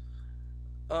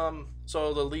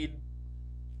 So the lead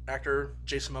actor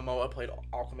Jason Momoa played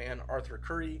Aquaman. Arthur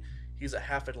Curry, he's a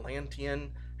half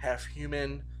Atlantean, half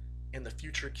human, and the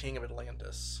future king of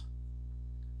Atlantis.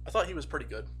 I thought he was pretty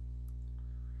good.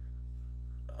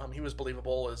 He was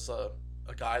believable as a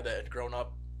guy that had grown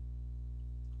up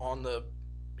on the,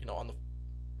 on the,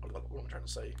 what am I trying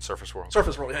to say? Surface World.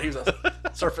 Surface world. Yeah, he was a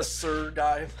surfacer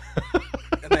guy.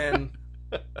 And then,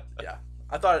 yeah,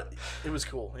 I thought it was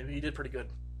cool. He did pretty good.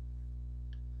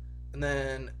 And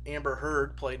then Amber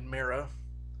Heard played Mera.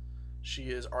 She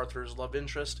is Arthur's love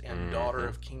interest and daughter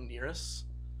of King Nereus.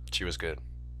 She was good.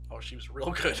 Oh, she was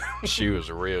real good. She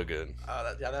was real good.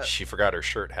 She forgot her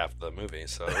shirt half the movie,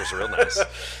 so it was real nice.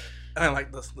 And I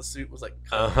like the suit was like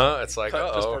It's like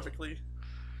cut just perfectly.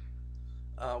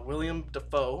 William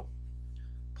Dafoe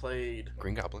played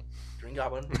Green Goblin.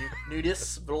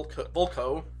 Nudis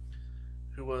Volko,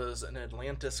 who was an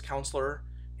Atlantis counselor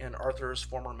and Arthur's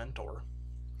former mentor.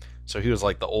 So he was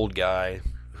like the old guy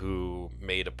who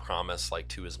made a promise like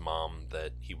to his mom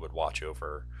that he would watch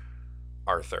over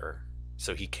Arthur.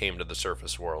 So he came to the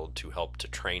surface world to help to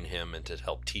train him and to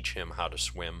help teach him how to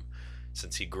swim,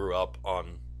 since he grew up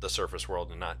on the surface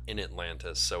world and not in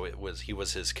Atlantis. So he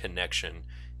was his connection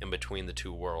in between the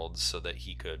two worlds, so that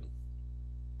he could,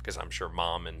 because I'm sure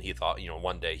mom and he thought,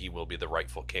 one day he will be the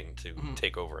rightful king to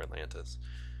take over Atlantis.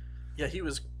 Yeah, he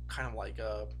was kind of like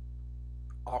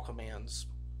Aquaman's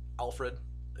Alfred,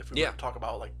 if we were to talk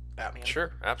about like Batman.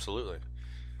 Sure, absolutely.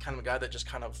 Kind of a guy that just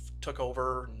kind of took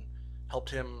over and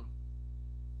helped him,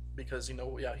 because he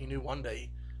knew one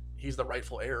day he's the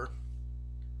rightful heir.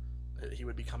 He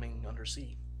would be coming under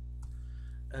sea.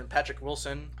 And Patrick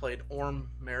Wilson played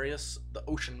Orm Marius, the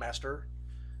Ocean Master,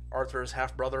 Arthur's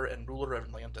half brother and ruler of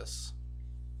Atlantis.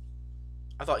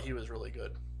 I thought he was really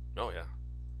good. Oh yeah.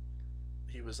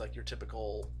 He was like your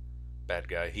typical bad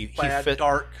guy. He fit,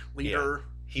 dark leader.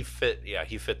 He fit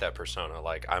that persona.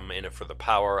 Like, I'm in it for the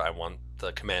power. I want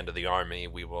the command of the army.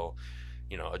 We will,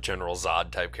 a General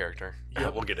Zod type character.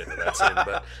 Yep. We'll get into that soon.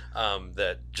 But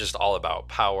that just all about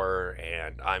power,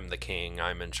 and I'm the king.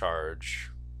 I'm in charge.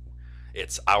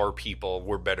 It's our people.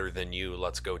 We're better than you.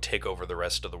 Let's go take over the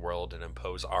rest of the world and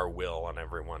impose our will on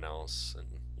everyone else. And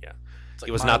yeah, like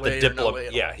he was not the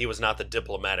no he was not the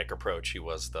diplomatic approach. He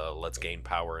was the let's gain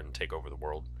power and take over the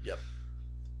world. Yep.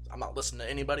 I'm not listening to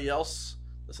anybody else.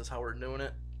 This is how we're doing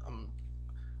it.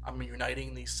 I'm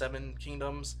uniting these 7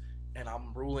 kingdoms, and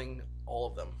I'm ruling all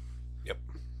of them. Yep.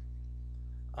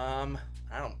 I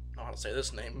don't know how to say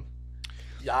this name.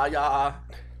 Yahya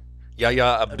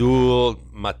Abdul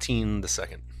Mateen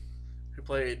II, who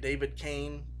played David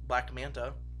Kane, Black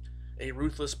Manta, a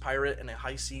ruthless pirate and a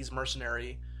high seas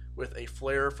mercenary with a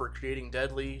flair for creating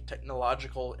deadly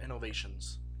technological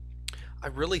innovations. I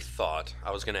really thought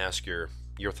I was going to ask your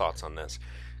thoughts on this,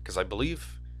 because I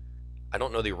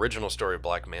don't know the original story of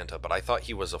Black Manta, but I thought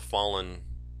he was a fallen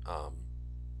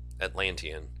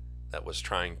Atlantean that was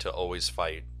trying to always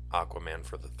fight Aquaman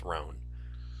for the throne.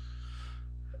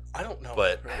 I don't know.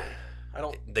 But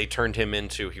really. They turned him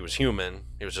into, he was human.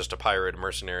 He was just a pirate, a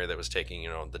mercenary that was taking,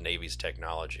 the Navy's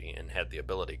technology and had the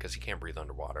ability, because he can't breathe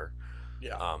underwater.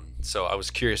 Yeah. So I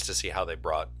was curious to see how they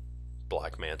brought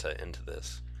Black Manta into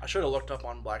this. I should have looked up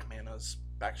on Black Manta's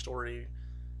backstory.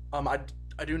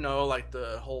 I do know like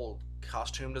the whole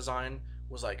costume design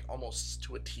was like almost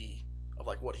to a T of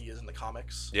like what he is in the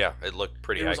comics. Yeah, it looked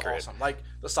pretty accurate. It was awesome. Like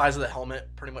the size of the helmet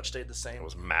pretty much stayed the same. It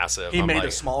was massive. He made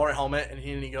a smaller helmet, and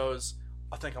he goes,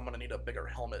 I think I'm gonna need a bigger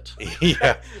helmet.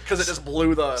 Yeah, because it just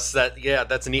blew the.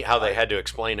 That's neat how they had to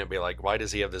explain it. Be like, why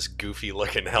does he have this goofy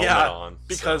looking helmet on?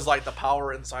 Because like the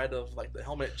power inside of like the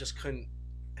helmet just couldn't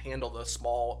handle the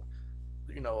small,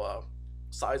 the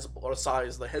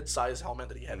head size helmet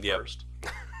that he had first.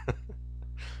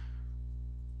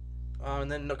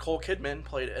 And then Nicole Kidman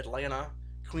played Atlanta,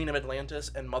 Queen of Atlantis,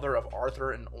 and mother of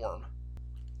Arthur and Orm.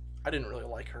 I didn't really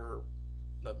like her,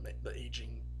 the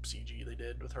aging CG they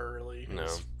did with her. Really, it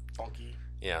was funky.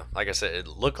 Yeah, like I said, it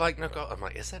looked like Nicole. I'm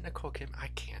like, is that Nicole Kidman? I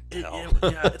can't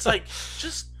tell. Yeah, it's like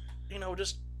just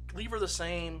leave her the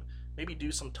same. Maybe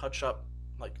do some touch up,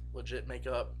 like legit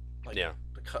makeup, to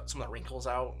cut some of the wrinkles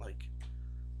out,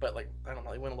 But I don't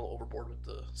know, they went a little overboard with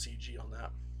the CG on that.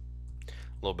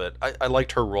 A little bit. I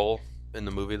liked her role in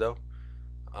the movie though.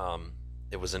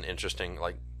 It was an interesting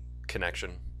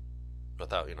connection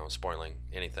without, spoiling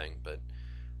anything, but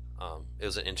it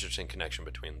was an interesting connection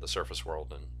between the surface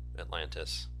world and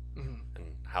Atlantis, and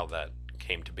how that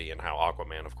came to be, and how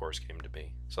Aquaman, of course, came to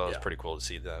be. So it was pretty cool to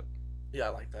see that. Yeah, I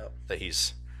like that. That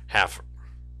he's half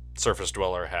surface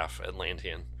dweller, half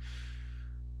Atlantean.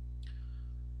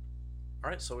 All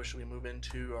right, so should we move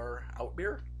into our out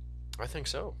beer? I think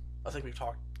so. I think we've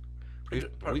talked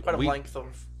Quite a length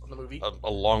of the movie. A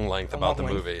long length about the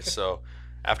movie. So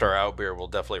after our out beer, we'll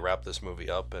definitely wrap this movie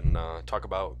up and talk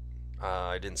about.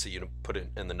 I didn't see you put it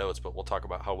in the notes, but we'll talk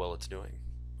about how well it's doing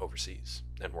overseas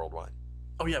and worldwide.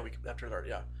 Oh yeah, we after that,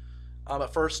 yeah.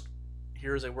 But first,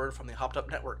 here's a word from the Hopped Up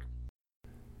Network.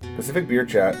 Pacific Beer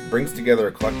Chat brings together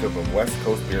a collective of West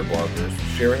Coast beer bloggers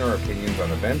sharing our opinions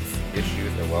on events,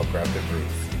 issues, and well-crafted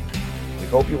brews. We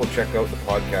hope you will check out the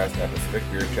podcast at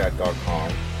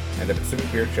pacificbeerchat.com and the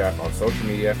Pacific Beer Chat on social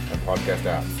media and podcast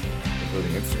apps,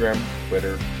 including Instagram,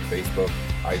 Twitter, Facebook,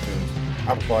 iTunes,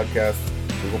 Apple Podcasts,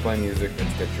 Google Play Music, and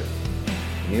Stitcher.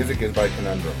 The music is by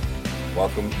Conundrum.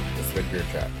 Welcome to Pacific Beer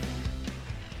Chat.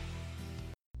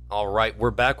 All right,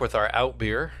 we're back with our out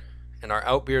beer. And our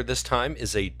out beer this time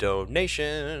is a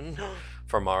donation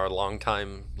from our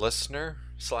longtime listener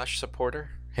 /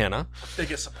 supporter, Hannah.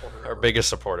 Biggest supporter. Our biggest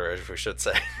supporter, as we should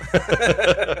say.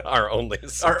 Our only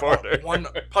supporter.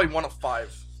 Probably one of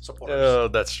 5 supporters. Oh,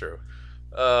 that's true.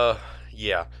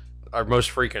 Yeah, our most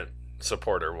frequent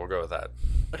supporter. We'll go with that.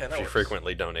 Okay, that she works.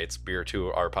 frequently donates beer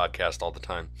to our podcast all the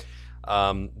time.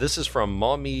 This is from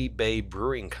Maumee Bay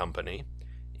Brewing Company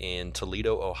in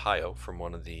Toledo, Ohio, from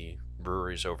one of the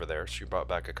breweries over there. She brought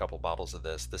back a couple bottles of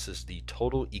this. This is the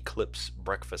Total Eclipse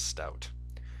Breakfast Stout.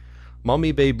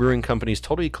 Maumee Bay Brewing Company's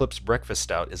Total Eclipse Breakfast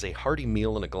Stout is a hearty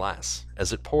meal in a glass.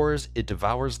 As it pours, it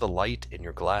devours the light, and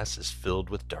your glass is filled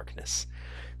with darkness.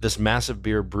 This massive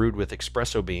beer, brewed with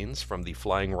espresso beans from the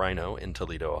Flying Rhino in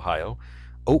Toledo, Ohio,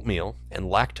 oatmeal, and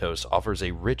lactose, offers a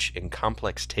rich and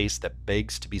complex taste that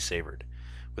begs to be savored.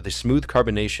 With a smooth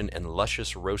carbonation and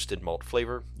luscious roasted malt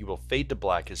flavor, you will fade to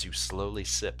black as you slowly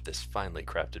sip this finely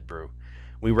crafted brew.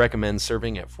 We recommend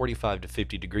serving at 45 to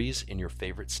 50 degrees in your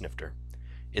favorite snifter.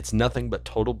 It's nothing but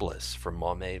total bliss from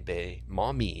Maumee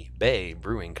Bay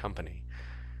Brewing Company.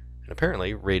 And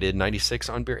apparently rated 96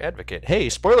 on Beer Advocate. Hey,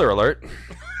 spoiler alert!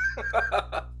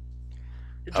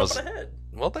 You're jumping ahead.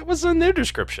 Well, that was in their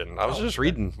description. I was just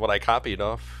reading what I copied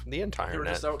off the entire You were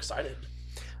net. just so excited.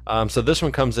 So this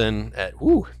one comes in at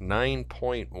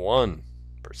 9.1%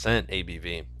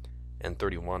 ABV and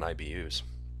 31 IBUs.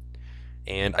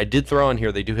 And I did throw on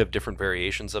here, they do have different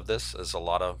variations of this, as a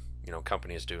lot of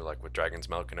companies do, like with Dragon's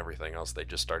Milk and everything else. They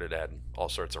just started adding all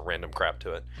sorts of random crap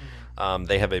to it.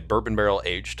 They have a bourbon barrel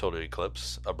aged Total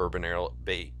Eclipse, a bourbon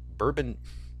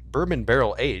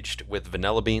barrel aged with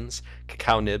vanilla beans,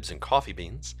 cacao nibs, and coffee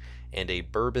beans, and a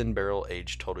bourbon barrel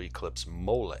aged Total Eclipse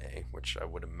Mole, which I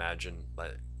would imagine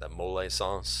that mole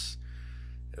sauce,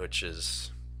 which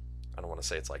is, I don't want to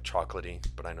say it's like chocolatey,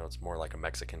 but I know it's more like a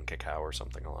Mexican cacao or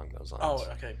something along those lines. Oh,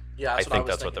 okay. Yeah, I think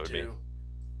that's what that would be.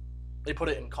 They put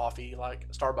it in coffee,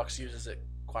 like Starbucks uses it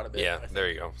quite a bit. Yeah, there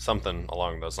you go. Something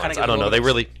along those lines. Kinda I don't know. gives a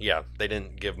They little they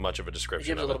didn't give much of a It description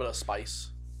gives a of little it. bit of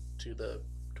spice to the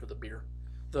beer.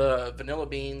 The vanilla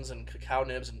beans and cacao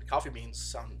nibs and coffee beans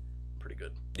sound pretty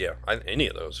good. Yeah, any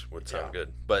of those would sound Yeah.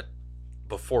 good. But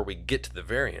before we get to the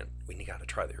variant, we got to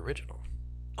try the original.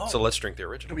 Oh, So let's drink the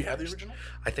original. do we have the first. original?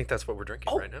 I think that's what we're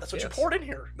drinking Oh, right now. that's what Yes. you poured in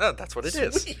here. No, that's what it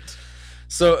is. Sweet.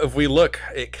 So if we look,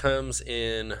 it comes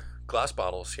in glass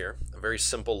bottles here. A very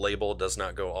simple label, does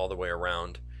not go all the way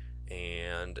around.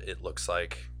 And it looks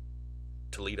like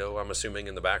Toledo, I'm assuming,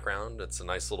 in the background. It's a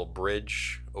nice little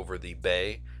bridge over the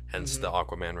bay, hence the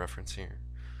Aquaman reference here.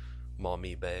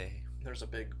 Maumee Bay. There's a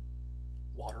big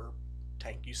water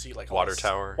tank. You see like all Water this-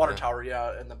 tower, Water yeah. tower,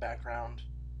 yeah, in the background.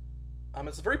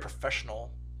 It's very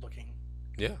professional looking,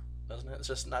 Yeah. doesn't it? It's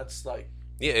just that's like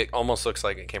Yeah, it almost looks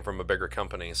like it came from a bigger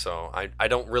company. So I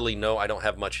don't really know. I don't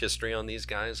have much history on these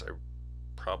guys. I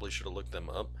probably should have looked them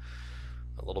up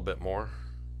a little bit more.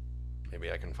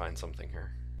 Maybe I can find something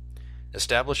here.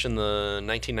 Established in the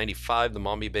 1995, the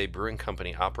Maumee Bay Brewing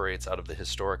Company operates out of the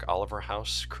historic Oliver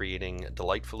House, creating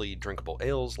delightfully drinkable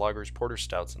ales, lagers, porter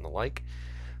stouts, and the like.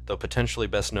 Though potentially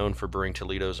best known for brewing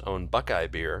Toledo's own Buckeye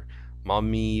beer,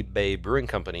 Maumee Bay Brewing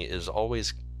Company is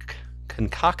always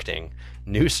concocting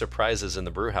new surprises in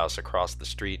the brewhouse across the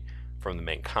street from the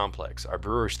main complex. Our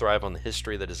brewers thrive on the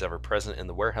history that is ever present in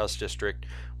the warehouse district,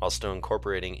 while still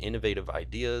incorporating innovative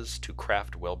ideas to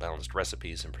craft well-balanced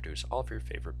recipes and produce all of your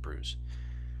favorite brews.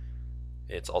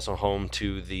 It's also home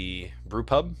to the Brew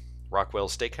Pub,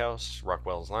 Rockwell's Steakhouse,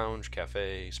 Rockwell's Lounge,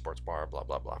 Cafe, Sports Bar, blah,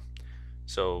 blah, blah.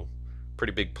 So,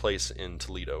 pretty big place in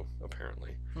Toledo,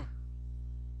 apparently. Hmm.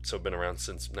 So been around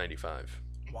since 95.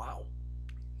 Wow.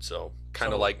 So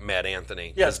kind of So- like Mad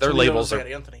Anthony. Yeah, 'cause their Toledo's labels Mad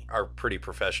Anthony. are pretty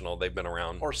professional. They've been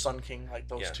around. Or Sun King, like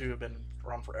those Yeah. two have been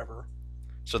around forever.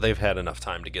 So they've had enough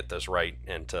time to get this right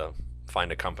and to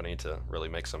find a company to really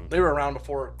make some. They were around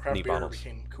before craft Neat beer bottles.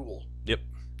 became cool. Yep.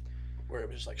 Where it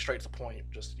was like straight to the point.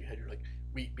 Just you had your like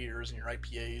wheat beers and your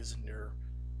IPAs and your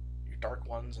dark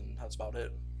ones, and that's about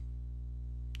it.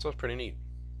 So it's pretty neat.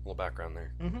 A little background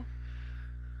there. Mm-hmm.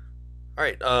 All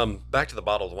right, back to the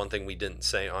bottle. The one thing we didn't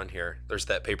say on here, there's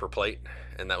that paper plate,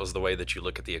 and that was the way that you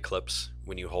look at the eclipse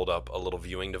when you hold up a little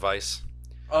viewing device.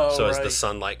 Oh, So as right. the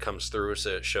sunlight comes through,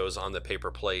 so it shows on the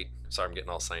paper plate. Sorry, I'm getting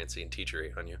all sciencey and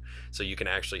teachery on you. So you can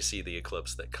actually see the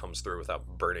eclipse that comes through without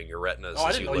burning your retinas Oh, I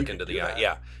as didn't you know you look could into do the eye. that.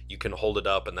 Yeah, you can hold it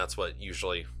up, and that's what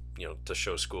usually, to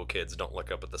show school kids don't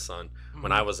look up at the sun.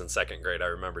 When Mhm. I was in second grade, I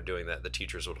remember doing that. The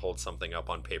teachers would hold something up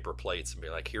on paper plates and be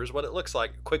like, "Here's what it looks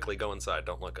like. Quickly go inside.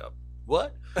 Don't look up."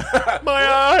 What? My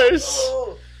eyes.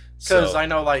 Because So- I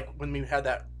know, like when we had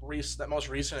that most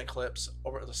recent eclipse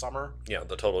over the summer. Yeah,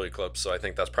 the total eclipse. So I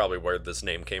think that's probably where this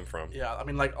name came from. Yeah, I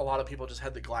mean, like a lot of people just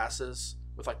had the glasses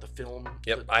with like the film.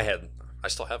 Yep, I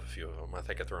still have a few of them. I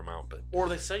think I threw them out, but Or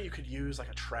they say you could use like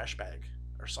a trash bag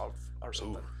or something.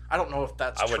 Ooh. I don't know if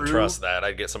that's I true. wouldn't trust that.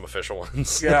 I'd get some official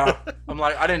ones. Yeah, I'm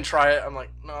like, I didn't try it. I'm like,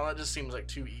 no, that just seems like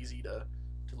too easy to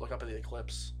look up at the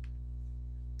eclipse.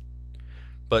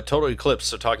 But total eclipse,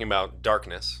 so talking about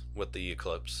darkness with the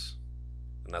eclipse,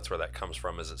 and that's where that comes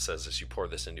from, as it says, as you pour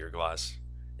this into your glass,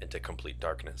 into complete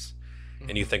darkness.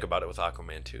 And you Mhm. think about it with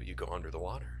Aquaman too. You go under the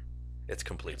water. It's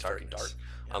complete It's very darkness. dark.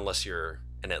 Yeah. Unless you're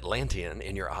an Atlantean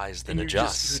and your eyes then And you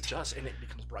adjust. you adjust, and it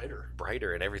becomes brighter.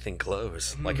 Brighter and everything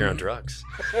glows like you're on Mhm. drugs.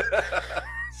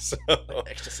 So,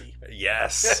 Like ecstasy.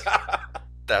 yes.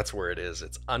 That's where it is.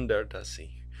 It's under the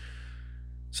sea.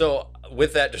 So,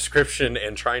 with that description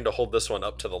and trying to hold this one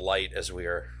up to the light as we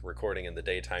are recording in the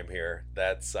daytime here,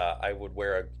 that's I would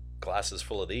wear glasses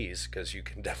full of these because you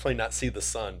can definitely not see the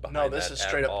sun behind No, this that is at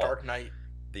straight up all. Dark Night.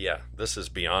 Yeah, this is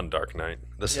beyond Dark Night.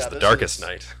 This Yeah, is the this darkest is-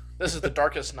 night This is the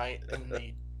darkest night in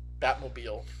the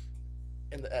Batmobile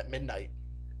at midnight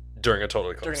during a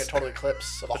total eclipse. during a total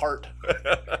eclipse of the heart.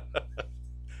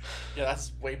 Yeah,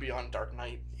 that's way beyond Dark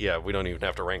Night. Yeah, we don't even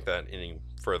have to rank that any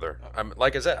further. Oh. I'm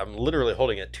like I said, I'm literally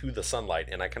holding it to the sunlight,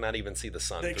 and I cannot even see the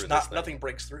sun through this thing. Nothing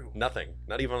breaks through. Nothing.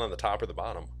 Not even on the top or the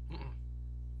bottom. Mm-mm.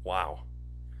 Wow.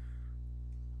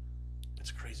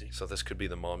 It's crazy. So this could be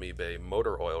the Maumee Bay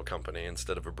Motor Oil Company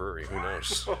instead of a brewery. Who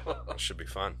knows? That should be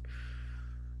fun.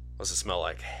 What's it smell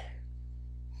like?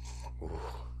 Ooh,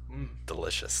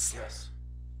 delicious. Yes.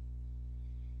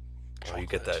 Oh, you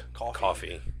get that Chocolate,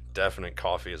 coffee. Definite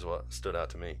coffee is what stood out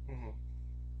to me. Mhm.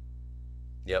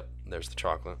 Yep, there's the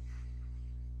chocolate.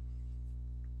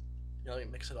 You know, you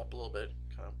mix it up a little bit,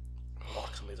 kind of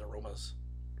lock some of these aromas.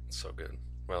 It's so good.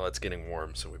 Well, it's getting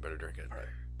warm, so we better drink it. All right.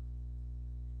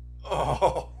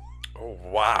 Oh, Oh,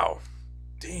 wow.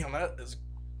 damn! That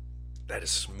is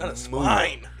Smooth.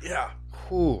 fine. Yeah.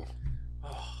 Ooh.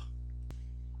 Oh,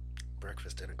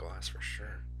 Breakfast in a glass for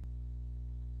sure.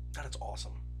 that is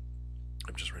awesome.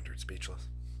 I'm just rendered speechless.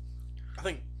 I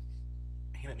think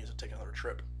Hannah needs to take another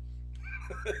trip.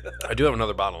 I do have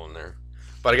another bottle in there,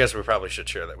 but I guess we probably should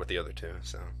share that with the other two.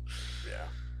 So Yeah.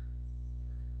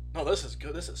 No, this is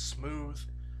good. This is smooth.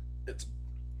 It's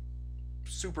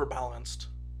super balanced.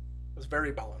 It's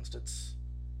very balanced. It's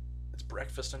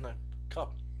breakfast in a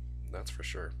cup. that's for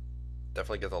sure.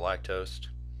 Definitely get the lactose.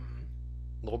 Mm-hmm.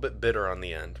 A little bit bitter on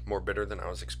the end, more bitter than I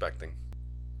was expecting.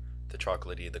 The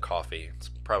chocolatey, the coffee. It's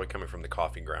probably coming from the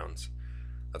coffee grounds.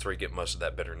 That's where you get most of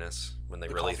that bitterness when they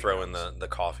The really coffee throw in grounds. the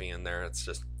coffee in there. It's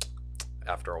just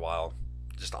after a while,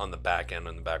 just on the back end,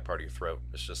 on the back part of your throat.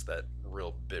 It's just that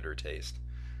real bitter taste.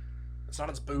 It's not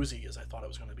as boozy as I thought it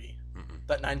was going to be. Mm-mm.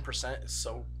 That 9% is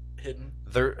so hidden.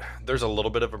 There's a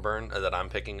little bit of a burn that I'm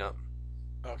picking up.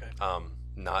 Okay.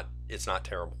 It's not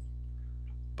terrible,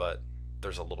 but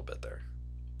there's a little bit there.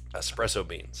 Espresso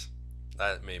beans,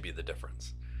 that may be the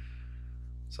difference.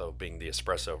 So being the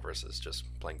espresso versus just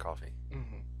plain coffee.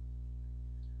 Mm-hmm.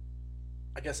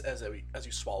 I guess as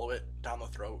you swallow it down the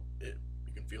throat,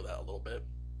 you can feel that a little bit,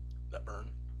 that burn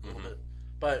a little Mhm. bit.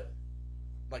 But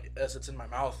like as it's in my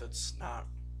mouth, it's not.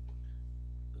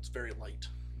 It's very light.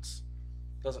 It's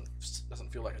doesn't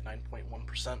feel like a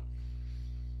 9.1%.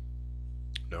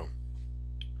 No.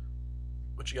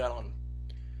 What you got on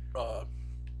the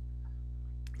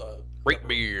Rate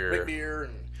beer. Rate beer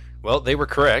and Well, they were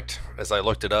correct. As I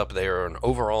looked it up, they are an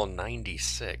overall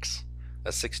 96,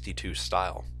 a 62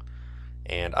 style.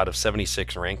 And out of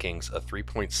 76 rankings, a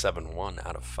 3.71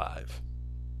 out of 5.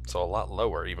 So a lot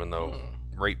lower, even though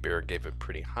Rate Beer gave it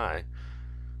pretty high.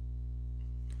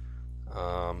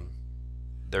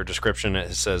 Their description,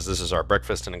 it says, this is our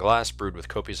breakfast in a glass, brewed with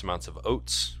copious amounts of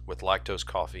oats, with lactose,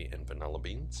 coffee, and vanilla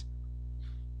beans.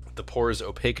 The pour is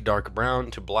opaque dark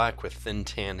brown to black with thin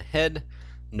tan head.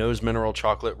 Nose mineral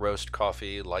chocolate, roast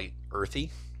coffee, light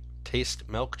earthy. Taste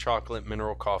milk chocolate,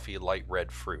 mineral coffee, light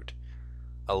red fruit.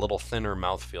 A little thinner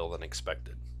mouthfeel than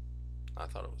expected. I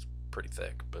thought it was pretty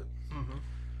thick, but...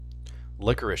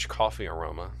 Licorice coffee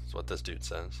aroma is what this dude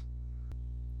says.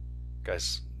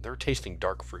 Guys, they're tasting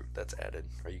dark fruit that's added.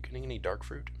 Are you getting any dark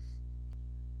fruit?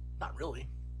 Not really.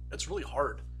 It's really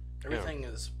hard. Everything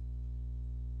is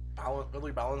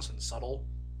really balanced and subtle.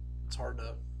 It's hard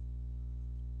to...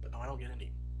 But no, I don't get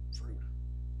any fruit.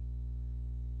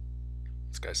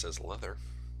 This guy says leather.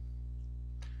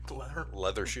 The leather?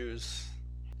 Leather shoes.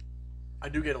 I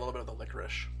do get a little bit of the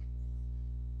licorice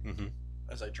Mm-hmm.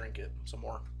 as I drink it some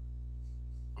more.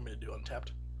 I'm going to do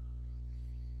Untapped.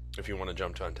 If you want to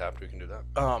jump to Untapped, we can do that.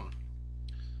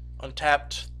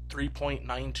 Untapped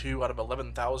 3.92 out of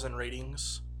 11,000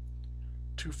 ratings.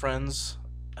 Two friends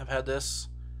have had this.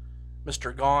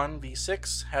 Mr. Gone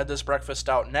V6 had this breakfast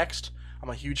stout next. I'm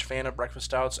a huge fan of breakfast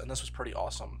stouts, and this was pretty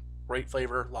awesome. Great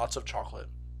flavor, lots of chocolate.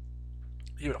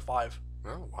 Give it a 5.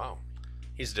 Oh, wow.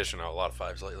 He's dishing out a lot of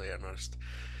 5s lately, I noticed.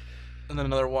 And then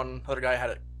another guy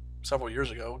had it several years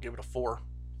ago, gave it a 4.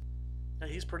 Yeah,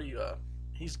 he's pretty,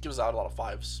 he gives out a lot of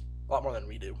 5s. A lot more than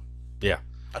we do. Yeah.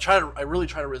 I really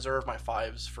try to reserve my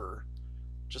 5s for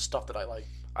just stuff that I like.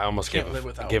 I almost Can't gave live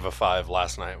without. gave a 5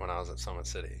 last night when I was at Summit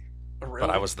City. Oh, really?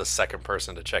 But I was the second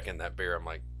person to check in that beer. I'm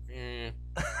like, I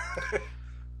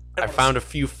I found a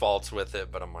few faults with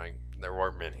it, but I'm like, there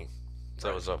weren't many. So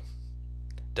it was a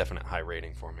definite high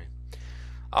rating for me.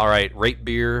 All right, Rate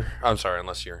Beer. I'm sorry,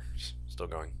 unless you're still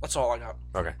going. That's all I got.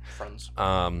 Okay. Friends.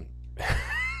 That's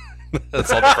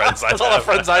all the friends I have. That's all the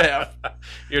friends I have.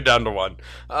 You're down to one.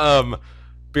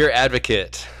 Beer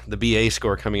Advocate, the BA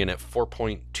score coming in at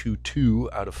 4.22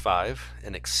 out of 5,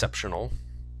 an exceptional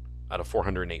out of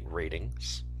 408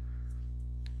 ratings.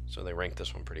 So they ranked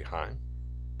this one pretty high.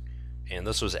 And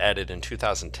this was added in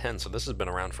 2010, so this has been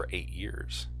around for 8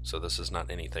 years. So this is not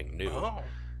anything new. Oh.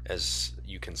 As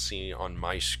you can see on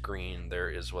my screen, there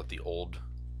is what the old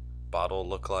bottle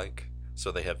looked like.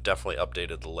 So they have definitely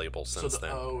updated the label since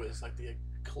then. So the O is like the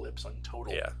Eclipse on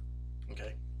total. Yeah.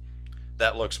 Okay.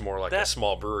 That looks more like a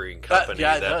small brewing that- company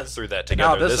yeah, it that does. threw that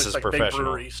Now together. this This is looks like big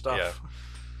professional. brewery stuff. Yeah.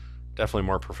 Definitely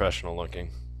more professional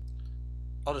looking.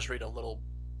 I'll just read a little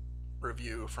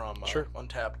review from Sure.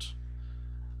 Untapped.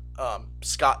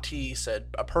 Scott T said,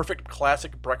 a perfect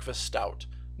classic breakfast stout.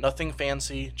 Nothing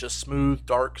fancy, just smooth,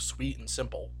 dark, sweet, and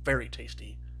simple. Very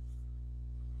tasty.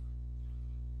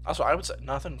 That's what I would say.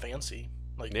 Nothing fancy.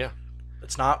 Like, Yeah.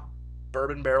 it's not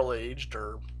bourbon barrel aged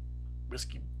or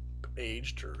whiskey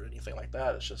aged or anything like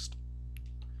that. It's just,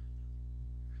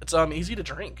 it's easy to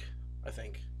drink. I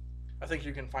think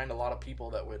you can find a lot of people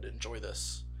that would enjoy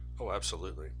this. Oh,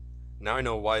 absolutely. Now I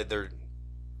know why they're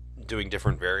doing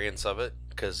different variants of it,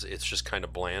 because it's just kind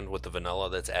of bland with the vanilla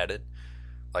that's added.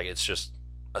 Like, it's just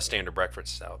a standard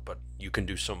breakfast stout, but you can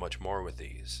do so much more with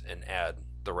these and add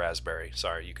the raspberry.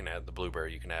 Sorry, you can add the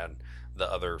blueberry. You can add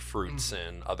the other fruits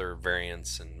and other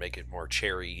variants and make it more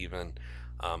cherry even.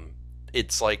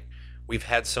 It's like we've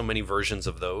had so many versions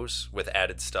of those with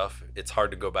added stuff. It's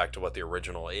hard to go back to what the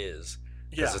original is.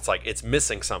 Because it's like it's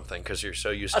missing something because you're so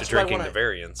used to drinking the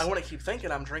variants. I want to keep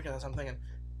thinking I'm drinking this. I'm thinking,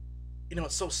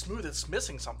 it's so smooth. It's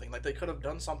missing something. Like they could have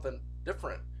done something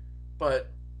different,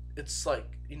 but it's like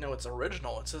it's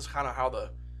original. It's just kind of how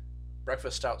the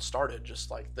breakfast stout started,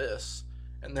 just like this,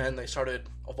 and then they started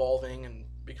evolving and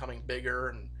becoming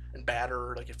bigger and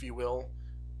badder, like if you will,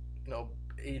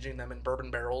 aging them in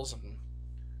bourbon barrels and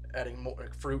adding more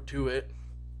fruit to it.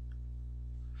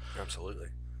 Absolutely.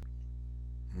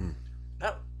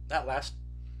 That last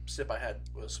sip I had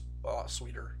was a lot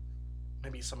sweeter.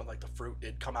 Maybe some of like the fruit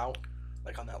did come out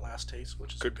like on that last taste,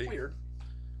 which is Could be. weird.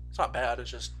 It's not bad. It's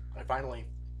just I finally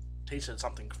tasted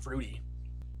something fruity.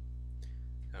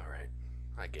 All right.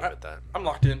 I gave it that. I'm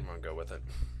locked in. I'm going to go with it.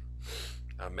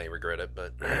 I may regret it,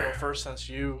 but... I'm gonna go first since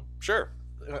you Sure.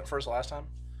 went first last time.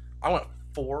 I went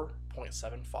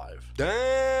 4.75.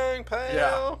 Dang, pal.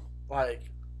 Yeah. Like,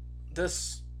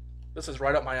 this is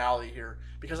right up my alley here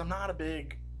because I'm not a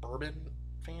big bourbon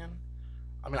fan.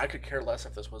 I mean, I could care less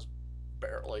if this was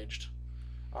barrel aged.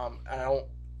 And I don't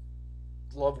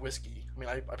love whiskey. I mean,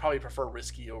 I probably prefer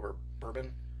whiskey over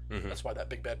bourbon. Mhm. That's why that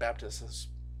Big Bad Baptist is,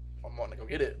 I'm wanting to go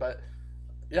get it. But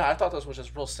yeah, I thought this was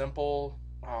just real simple.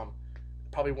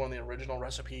 Probably one of the original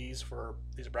recipes for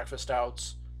these breakfast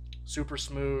stouts. Super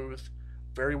smooth.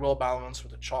 very well balanced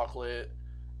with the chocolate,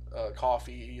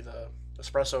 coffee, the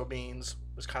espresso beans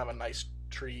was kind of a nice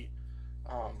treat.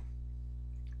 Um,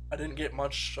 I didn't get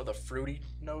much of the fruity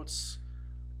notes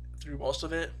through most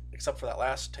of it, except for that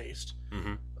last taste.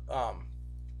 Mm-hmm. Um,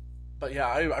 but yeah,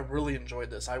 I really enjoyed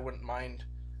this. I wouldn't mind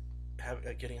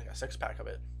getting like a 6-pack of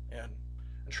it and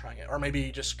trying it, or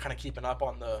maybe just kind of keeping up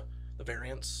on the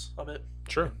variants of it.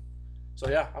 Sure. So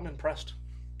yeah, I'm impressed.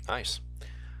 Nice.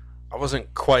 I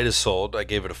wasn't quite as sold. I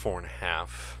gave it a 4.5.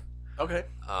 Okay.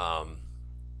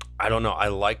 I don't know. I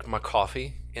liked my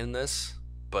coffee in this,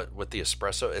 but with the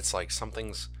espresso, it's like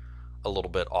something's a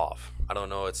little bit off. I don't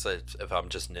know. It's like if I'm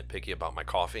just nitpicky about my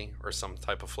coffee or some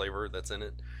type of flavor that's in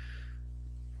it.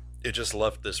 It just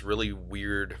left this really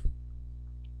weird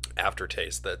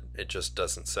aftertaste that it just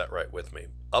doesn't set right with me.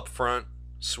 Up front,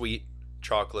 sweet,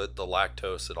 chocolate, the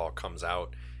lactose, it all comes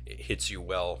out. It hits you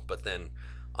well, but then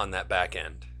on that back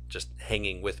end, just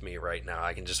hanging with me right now,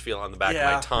 I can just feel on the back of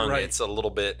my tongue. Right. It's a little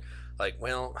bit like,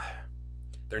 well,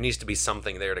 there needs to be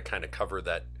something there to kind of cover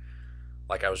that.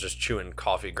 Like I was just chewing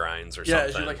coffee grinds or something. Yeah,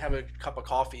 as you like have a cup of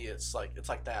coffee, it's like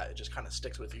that. It just kind of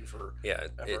sticks with you for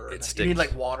ever. It sticks. You need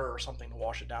like water or something to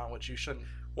wash it down, which you shouldn't.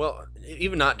 Well,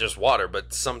 even not just water,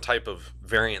 but some type of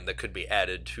variant that could be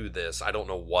added to this. I don't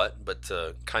know what, but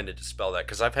to kind of dispel that,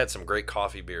 because I've had some great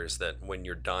coffee beers that when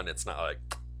you're done, it's not like,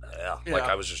 like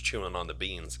I was just chewing on the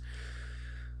beans.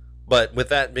 But with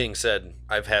that being said,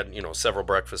 I've had several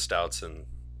breakfast stouts, and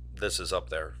this is up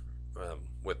there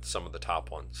with some of the top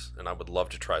ones. And I would love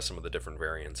to try some of the different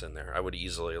variants in there. I would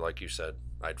easily, like you said,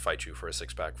 I'd fight you for a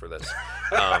 6-pack for this.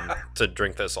 To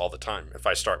drink this all the time. If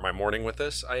I start my morning with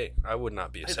this, I would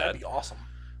not be sad. That'd be awesome.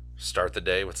 Start the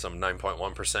day with some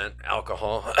 9.1%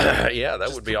 alcohol. Yeah,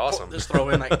 that would be awesome. Just throw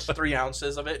in like 3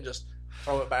 ounces of it and just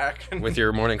throw it back. With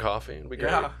your morning coffee, it'd be great.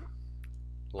 Yeah. A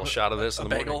little shot of this in the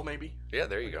bagel, morning. maybe. Yeah,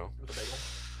 there you go. With a bagel.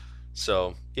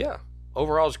 So, yeah.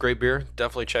 Overall, it's great beer.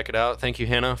 Definitely check it out. Thank you,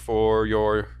 Hannah, for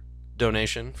your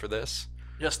donation for this.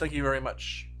 Yes, thank you very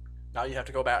much. Now you have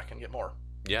to go back and get more.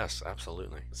 Yes,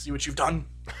 absolutely. See what you've done.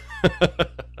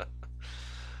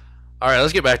 All right,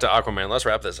 let's get back to Aquaman. Let's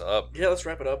wrap this up. Yeah, let's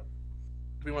wrap it up.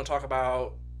 Do we want to talk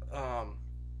about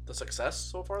the success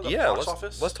so far? The box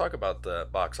office? Let's talk about the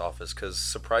box office, because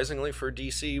surprisingly for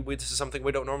DC, this is something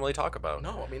we don't normally talk about.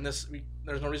 No, I mean, there's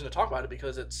no reason to talk about it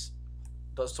because it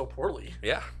does so poorly.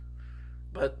 Yeah.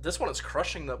 But this one is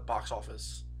crushing the box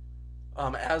office.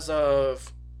 As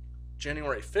of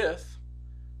January 5th,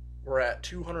 we're at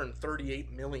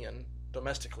 238 million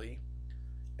domestically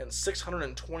and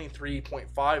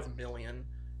 623.5 million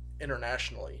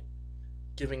internationally,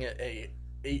 giving it a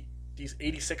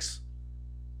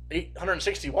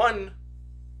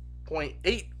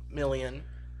 861.8 million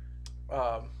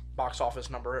box office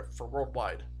number for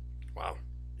worldwide. Wow.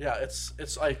 Yeah,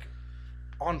 it's like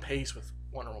on pace with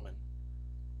Wonder Woman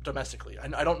domestically.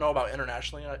 I don't know about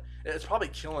internationally. It's probably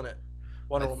killing it.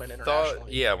 Wonder Woman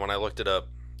internationally. Yeah, when I looked it up,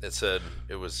 it said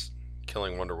it was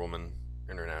killing Wonder Woman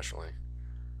internationally.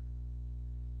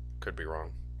 Could be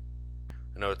wrong.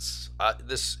 I know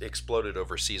this exploded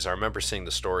overseas. I remember seeing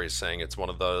the stories saying it's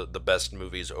one of the best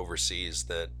movies overseas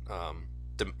that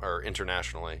or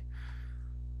internationally.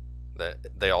 That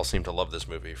they all seem to love this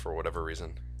movie for whatever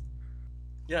reason.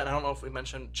 Yeah, and I don't know if we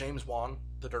mentioned James Wan,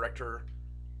 the director.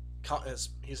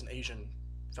 He's an Asian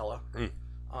fella.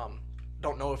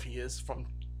 Don't know if he is from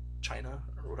China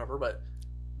or whatever, but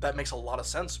that makes a lot of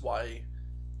sense why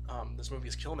this movie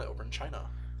is killing it over in China.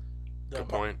 Good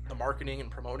point. The marketing and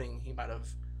promoting, he might have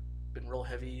been real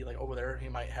heavy like over there. He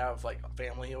might have like a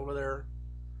family over there.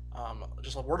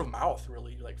 Just a word of mouth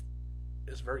really like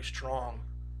is very strong.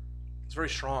 It's very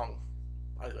strong.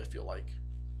 I feel like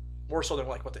more so than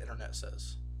like what the internet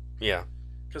says. Yeah.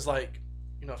 Because like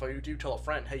if you do tell a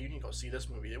friend, hey, you need to go see this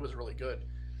movie, it was really good.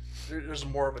 There's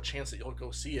more of a chance that you'll go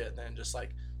see it than just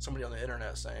like somebody on the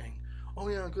internet saying, oh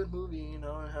yeah, good movie,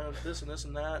 I have this and this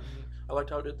and that, and I liked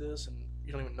how it did this, and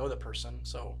you don't even know that person,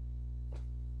 so.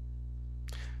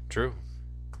 True.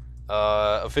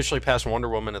 Officially passed Wonder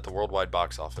Woman at the worldwide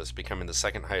box office, becoming the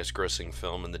second highest grossing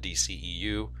film in the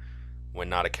DCEU when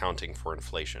not accounting for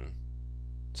inflation.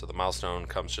 So the milestone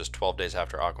comes just 12 days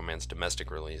after Aquaman's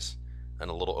domestic release, and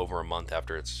a little over a month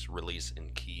after its release in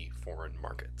key foreign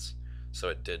markets. So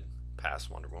it did pass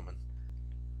Wonder Woman.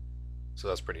 So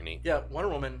that's pretty neat. Yeah, Wonder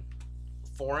Woman,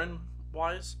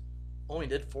 foreign-wise, only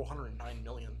did 409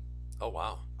 million. Oh,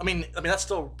 wow. I mean that's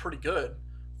still pretty good,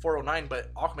 409,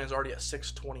 but Aquaman's already at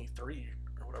 623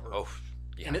 or whatever. Oh,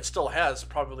 yeah. And it still has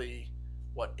probably,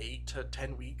 8 to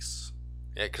 10 weeks?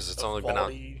 Yeah, because it's only been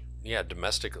out,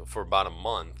 domestic for about a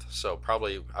month. So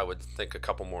probably I would think a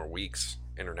couple more weeks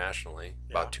internationally,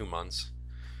 about 2 months.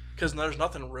 because there's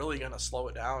nothing really gonna slow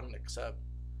it down except,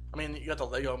 I mean, you got the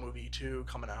Lego Movie 2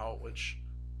 coming out, which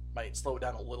might slow it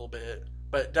down a little bit,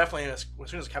 but definitely as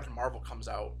soon as Captain Marvel comes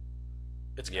out,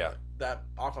 it's gonna, that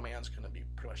Aquaman's gonna be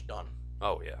pretty much done.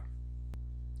 Oh yeah.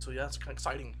 So yeah, it's kind of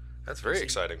exciting. That's very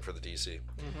exciting for the DC.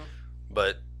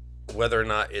 But whether or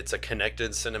not it's a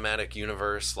connected cinematic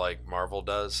universe like Marvel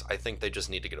does, I think they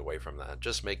just need to get away from that.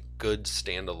 Just make good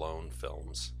standalone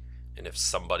films. And if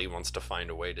somebody wants to find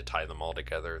a way to tie them all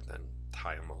together, then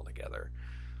tie them all together.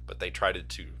 But they tried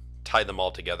to tie them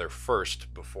all together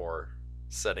first before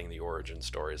setting the origin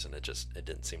stories, and it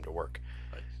didn't seem to work.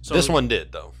 Right. So this one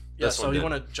did, though. Yeah, so you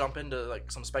want to jump into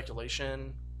like some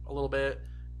speculation a little bit,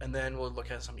 and then we'll look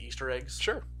at some Easter eggs.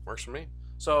 Sure, works for me.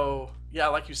 So yeah,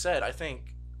 like you said, I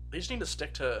think they just need to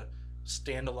stick to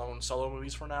standalone solo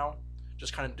movies for now.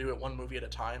 Just kind of do it one movie at a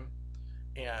time,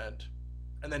 and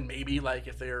then maybe like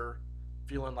if they're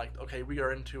feeling like, okay, we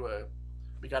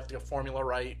got the formula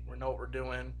right, we know what we're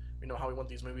doing, we know how we want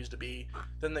these movies to be,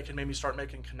 then they can maybe start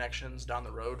making connections down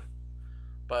the road.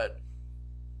 But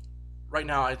right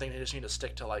now, I think they just need to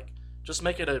stick to like, just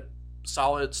make it a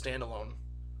solid standalone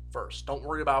first. Don't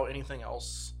worry about anything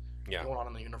else going on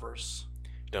in the universe.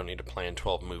 You don't need to plan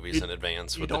 12 movies in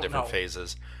advance with the different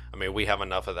phases. I mean, we have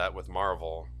enough of that with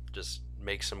Marvel. Just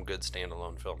make some good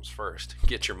standalone films first.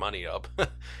 Get your money up,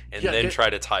 and then try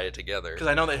to tie it together. Because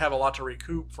I know they have a lot to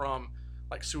recoup from,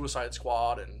 like Suicide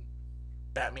Squad and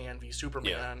Batman v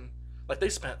Superman. Yeah. Like they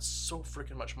spent so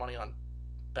freaking much money on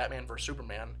Batman vs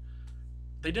Superman.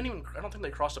 They didn't even. I don't think they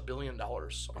crossed $1 billion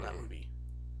on that movie.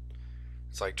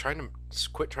 It's like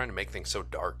quit trying to make things so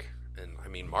dark. And I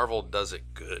mean, Marvel does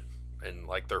it good. And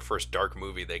like their first dark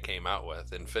movie they came out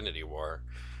with, Infinity War,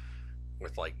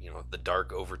 with like, you know, the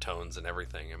dark overtones and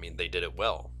everything. I mean, they did it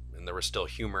well, and there was still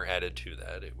humor added to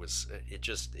that.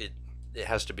 It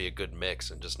has to be a good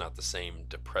mix and just not the same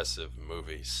depressive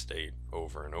movie state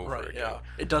over and over again. Yeah,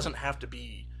 it doesn't have to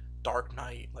be Dark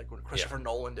Knight like when Christopher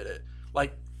Nolan did it.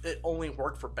 Like it only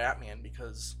worked for Batman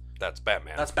because that's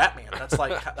Batman. That's Batman. That's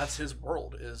like that's his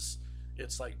world.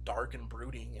 It's like dark and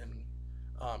brooding and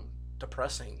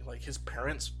depressing. Like his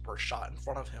parents were shot in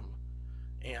front of him,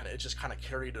 and it just kind of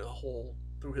carried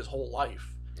through his whole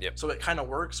life. Yep. So it kind of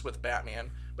works with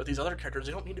Batman, but these other characters,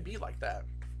 they don't need to be like that.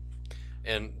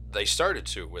 And they started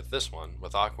to with this one,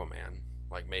 with Aquaman,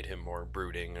 like made him more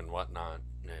brooding and whatnot,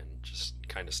 and just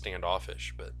kind of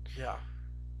standoffish. But yeah,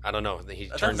 I don't know. He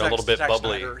turned a little bit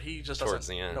bubbly. Snyder, he just towards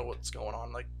the end. Know what's going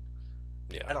on. Like,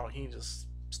 yeah, I don't. He just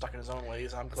stuck in his own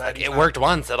ways. I'm glad it worked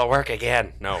once. It'll work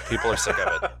again. No, people are sick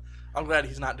of it. I'm glad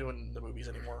he's not doing the movies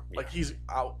anymore. Yeah. Like he's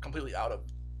completely out of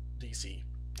DC.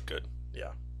 Good.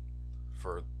 Yeah.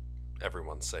 For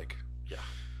everyone's sake. Yeah.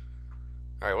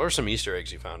 All right, what are some Easter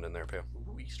eggs you found in there, Pale?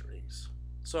 Ooh, Easter eggs.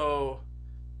 So,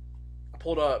 I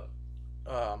pulled up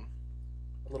a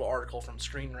little article from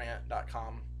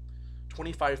ScreenRant.com.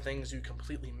 25 things you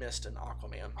completely missed in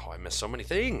Aquaman. Oh, I missed so many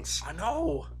things. I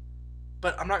know.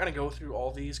 But I'm not going to go through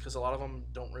all these because a lot of them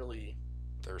don't really...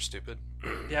 They're stupid.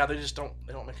 Yeah, they don't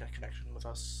make a connection with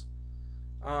us.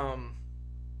 Number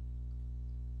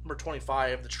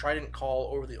 25, the Trident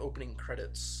call over the opening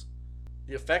credits.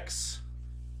 The effects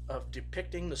of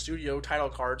depicting the studio title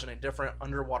cards in a different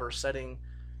underwater setting,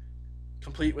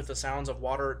 complete with the sounds of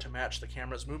water to match the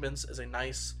camera's movements, is a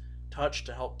nice touch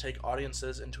to help take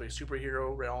audiences into a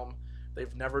superhero realm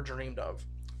they've never dreamed of.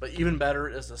 But even better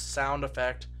is the sound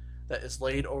effect that is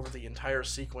laid over the entire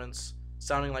sequence,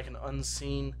 sounding like an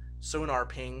unseen sonar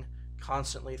ping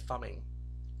constantly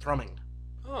thrumming.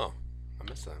 Oh, I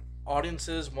missed that.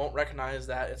 Audiences won't recognize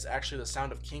that it's actually the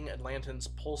sound of King Atlantean's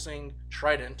pulsing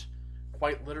trident,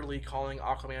 quite literally calling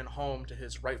Aquaman home to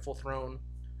his rightful throne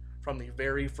from the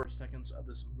very first seconds of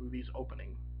this movie's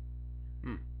opening.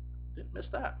 Didn't miss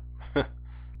that.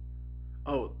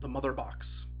 Oh, the Mother Box.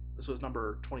 This was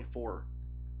number 24.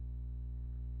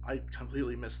 I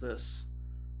completely missed this.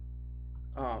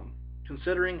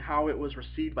 Considering how it was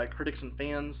received by critics and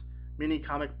fans, many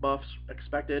comic buffs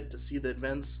expected to see the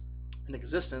events and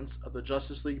existence of the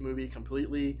Justice League movie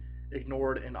completely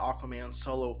ignored in Aquaman's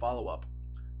solo follow-up.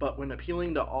 But when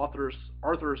appealing to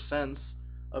Arthur's sense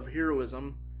of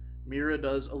heroism, Mera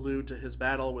does allude to his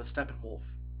battle with Steppenwolf.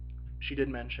 She did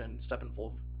mention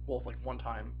Steppenwolf like one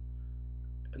time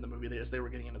in the movie as they were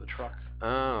getting into the truck.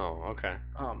 Oh, okay.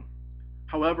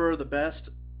 However, the best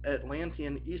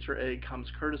Atlantean Easter egg comes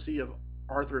courtesy of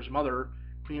Arthur's mother,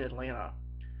 Queen Atlanta.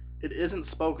 It isn't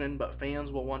spoken, but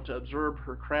fans will want to observe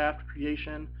her craft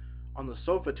creation on the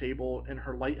sofa table in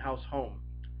her lighthouse home.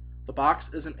 The box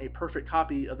isn't a perfect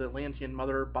copy of the Atlantean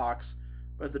mother box,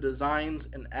 but the designs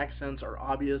and accents are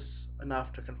obvious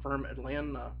enough to confirm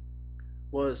Atlanta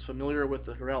was familiar with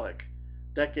the relic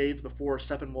decades before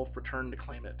Steppenwolf returned to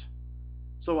claim it.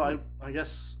 So I guess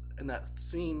in that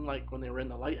scene, like when they were in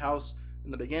the lighthouse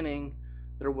in the beginning,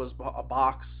 there was a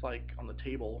box like on the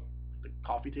table, the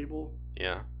coffee table,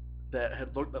 Yeah.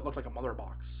 that looked like a mother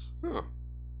box. Huh.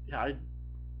 Yeah, I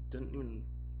didn't even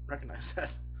recognize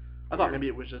that. I thought maybe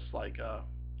it was just like a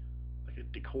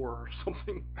decor or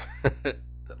something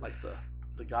that like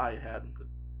the guy had.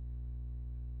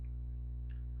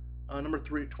 Number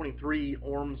 23,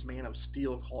 Orm's Man of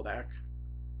Steel callback.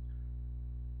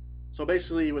 So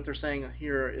basically, what they're saying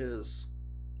here is,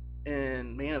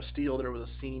 in Man of Steel, there was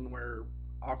a scene where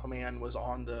Aquaman was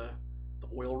on the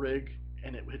oil rig,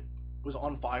 and it was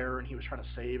on fire, and he was trying to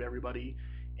save everybody,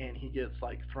 and he gets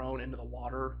like thrown into the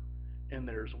water, and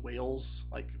there's whales,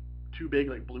 like two big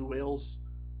like blue whales,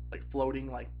 like floating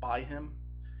like by him.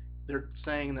 They're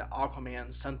saying that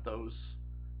Aquaman sent those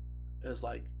as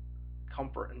like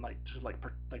comfort and like to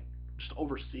just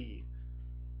oversee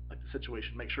like the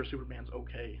situation, make sure Superman's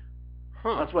okay.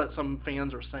 Huh. That's what some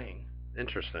fans are saying.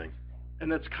 Interesting.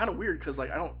 And that's kind of weird because like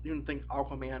I don't even think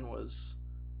Aquaman was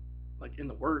like in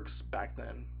the works back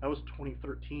then. That was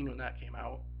 2013 when that came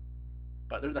out.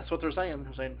 But that's what they're saying.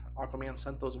 They're saying Aquaman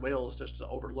sent those whales just to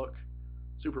overlook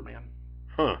Superman.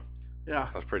 Huh. Yeah.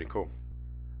 That's pretty cool.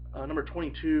 Number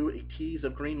 22, a tease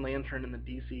of Green Lantern in the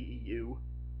DCEU.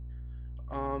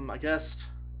 I guess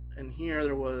in here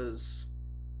there was.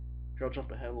 I'll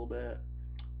jump ahead a little bit.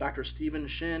 Dr. Stephen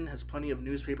Shin has plenty of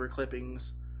newspaper clippings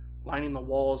lining the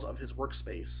walls of his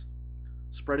workspace,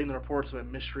 spreading the reports of a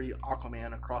mystery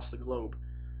Aquaman across the globe.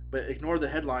 But ignore the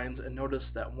headlines and notice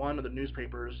that one of the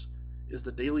newspapers is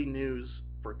the Daily News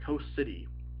for Coast City,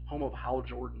 home of Hal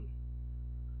Jordan.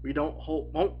 We won't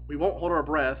hold our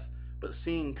breath, but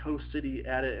seeing Coast City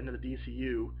added into the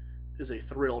DCU is a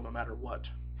thrill no matter what.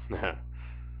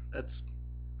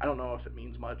 I don't know if it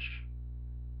means much.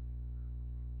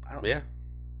 Yeah.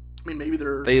 I mean, maybe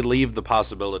they leave the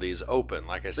possibilities open.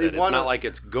 Like I said, it's not like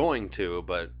it's going to,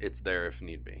 but it's there if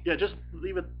need be. Yeah, just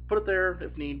leave it, put it there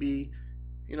if need be.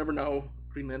 You never know.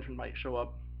 Green Lantern might show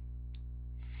up.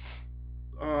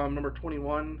 Number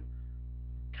 21,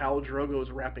 Khal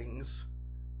Drogo's wrappings.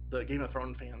 The Game of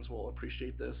Thrones fans will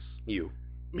appreciate this. You.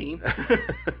 Me.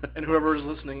 And whoever is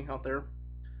listening out there.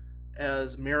 As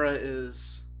Mera is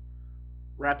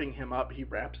wrapping him up, he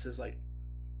wraps his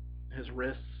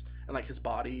wrists and like his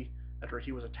body after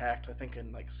he was attacked, I think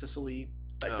in like Sicily,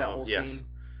 like that whole scene.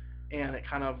 And it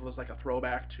kind of was like a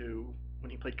throwback to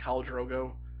when he played Khal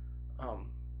Drogo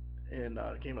in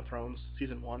Game of Thrones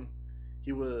season 1.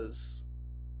 He was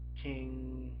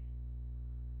king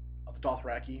of the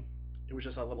Dothraki. It was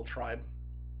just a little tribe.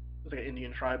 It was like an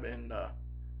Indian tribe in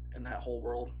that whole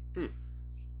world.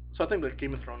 So I think the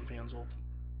Game of Thrones fans will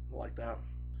like that.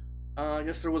 I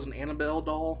guess there was an Annabelle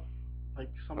doll, like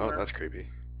somewhere. Oh, that's creepy.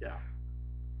 Yeah.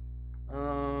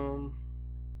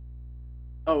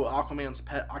 Aquaman's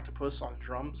pet octopus on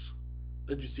drums.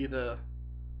 Did you see the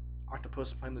octopus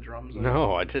playing the drums?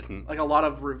 No, I didn't. Like a lot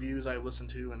of reviews I listened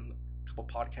to and a couple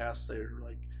podcasts, they were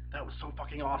like, that was so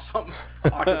fucking awesome.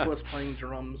 Octopus playing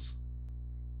drums.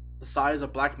 The size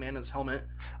of Black Manta's helmet.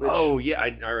 Oh, yeah.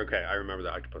 Okay, I remember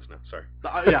the octopus now. Sorry.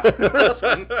 Yeah.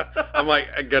 I'm like,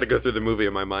 I got to go through the movie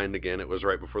in my mind again. It was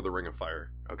right before the Ring of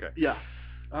Fire. Okay. Yeah.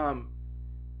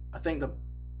 I think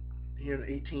here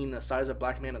in 18, the size of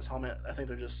Black Manta's helmet, I think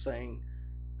they're just saying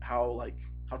how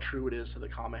true it is to the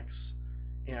comics.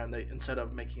 And they, instead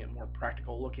of making it more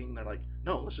practical looking, they're like,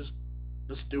 no, let's just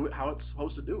do it how it's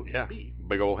supposed to do. Yeah. Be.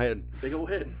 Big old head. Big old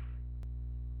head.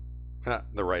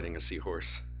 The riding a seahorse.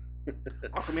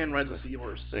 Aquaman rides a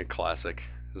seahorse. A classic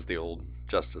is the old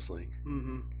Justice League.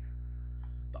 Mm-hmm.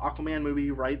 The Aquaman movie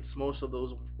rights most of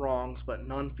those wrongs, but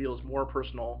none feels more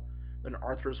personal than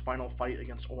Arthur's final fight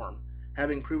against Orm.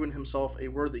 Having proven himself a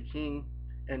worthy king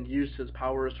and used his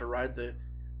powers to ride the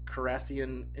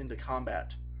Carathian into combat,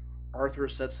 Arthur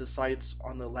sets his sights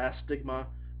on the last stigma,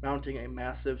 mounting a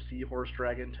massive seahorse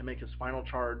dragon to make his final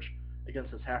charge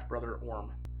against his half-brother Orm.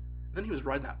 And then he was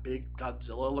riding that big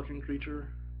Godzilla-looking creature.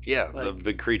 Yeah, the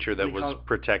big creature that was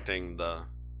protecting the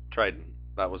trident.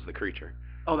 That was the creature.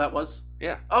 Oh, that was?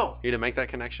 Yeah. Oh. You didn't make that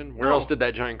connection? Where else did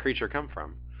that giant creature come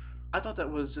from? I thought that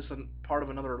was just a part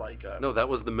of another, No, that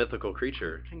was the mythical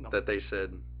creature kingdom. that they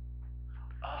said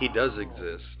he does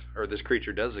exist, or this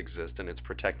creature does exist, and it's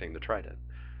protecting the trident.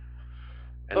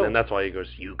 And then that's why he goes,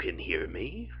 "You can hear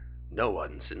me? No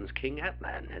one since King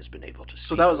Atlan has been able to see me."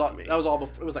 So that was all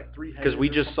before, it was like 3 heads. Because we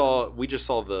just saw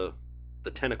the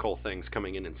tentacle things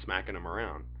coming in and smacking him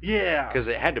around. Yeah. Because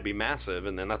it had to be massive,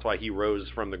 and then that's why he rose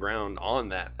from the ground on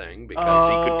that thing, because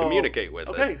he could communicate with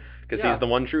it. Because he's the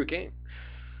one true king.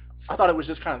 I thought it was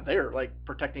just kind of there, like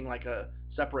protecting like a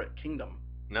separate kingdom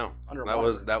No,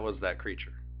 underwater. that was that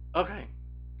creature. Okay.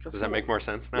 Does that make more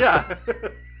sense now? Yeah.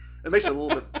 It makes it a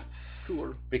little bit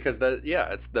cooler. Because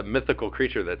it's the mythical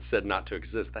creature that's said not to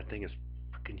exist. That thing is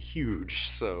freaking huge.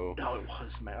 So Oh, it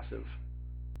was massive.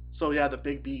 So yeah, the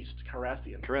big beast,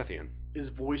 Carathian. is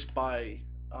voiced by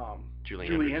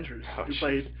Julie Andrews, Oh, who jeez.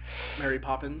 played Mary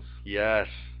Poppins. Yes,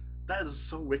 That is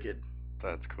so wicked.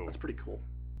 that's cool. That's pretty cool.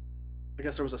 I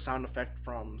guess there was a sound effect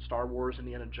from Star Wars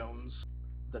Indiana Jones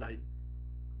that I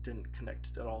didn't connect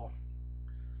at all.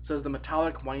 It says the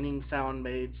metallic whining sound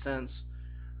made sense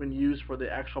when used for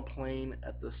the actual plane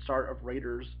at the start of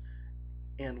Raiders,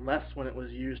 and less when it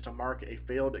was used to mark a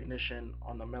failed ignition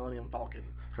on the Millennium Falcon.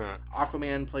 Huh.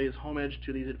 Aquaman pays homage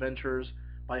to these adventures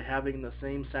by having the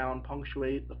same sound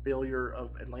punctuate the failure of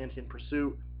Atlantean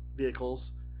pursuit vehicles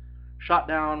shot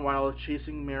down while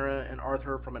chasing Mera and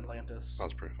Arthur from Atlantis.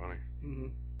 That's pretty funny.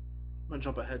 I'm going to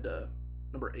jump ahead to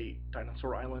number 8,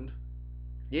 Dinosaur Island.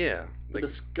 Yeah. The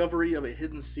discovery of a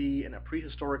hidden sea and a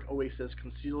prehistoric oasis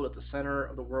concealed at the center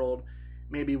of the world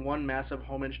may be one massive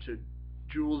homage to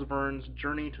Jules Verne's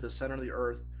Journey to the Center of the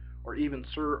Earth, or even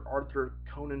Sir Arthur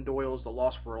Conan Doyle's The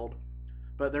Lost World,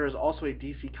 but there is also a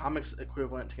DC Comics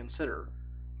equivalent to consider,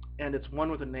 and it's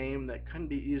one with a name that couldn't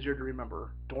be easier to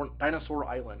remember, Dinosaur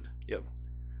Island. Yep.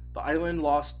 The island,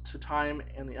 lost to time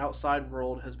and the outside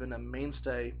world, has been a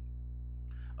mainstay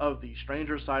of the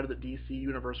stranger side of the DC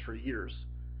universe for years.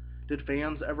 Did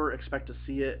fans ever expect to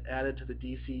see it added to the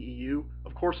DCEU?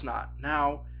 Of course not.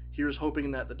 Now, here's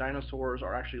hoping that the dinosaurs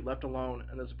are actually left alone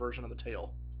in this version of the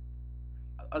tale.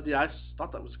 I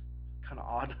thought that was kind of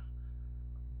odd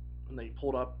when they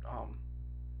pulled up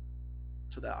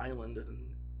to that island and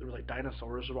there were like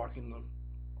dinosaurs walking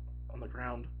on the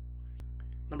ground.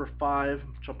 Number 5,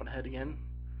 jumping ahead again.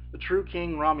 The True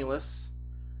King Romulus.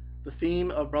 The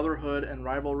theme of brotherhood and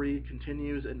rivalry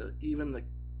continues into even the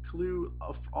clue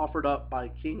offered up by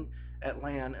King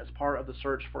Atlan as part of the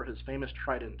search for his famous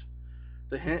trident.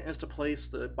 The hint is to place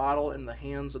the bottle in the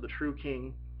hands of the true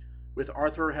king, with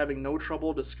Arthur having no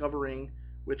trouble discovering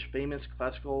which famous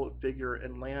classical figure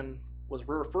Atlan was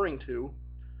referring to.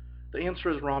 The answer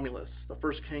is Romulus, the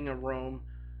first king of Rome,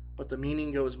 but the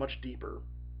meaning goes much deeper.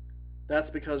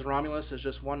 That's because Romulus is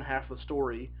just one half of the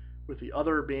story, with the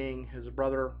other being his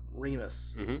brother Remus.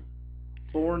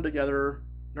 Born together,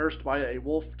 nursed by a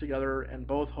wolf together, and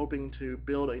both hoping to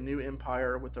build a new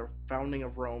empire with the founding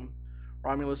of Rome,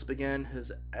 Romulus began his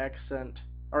ascent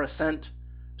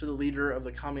to the leader of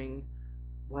the coming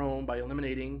Rome by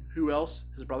eliminating, who else?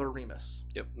 His brother Remus.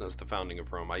 Yep, that was the founding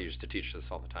of Rome. I used to teach this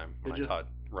all the time when Did I you? taught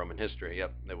Roman history.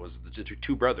 Yep, it was the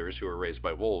two brothers who were raised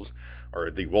by wolves, or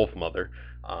the wolf mother,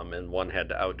 and one had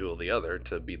to outduel the other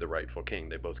to be the rightful king.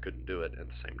 They both couldn't do it at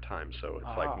the same time, so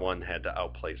it's like one had to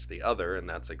outplace the other, and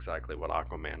that's exactly what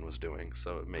Aquaman was doing.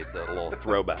 So it made the little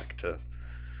throwback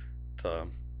to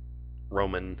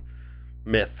Roman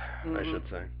myth, I should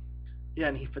say. Yeah,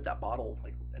 and he fit that bottle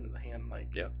like into the hand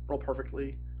real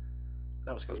perfectly.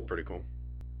 That was cool. That was pretty cool.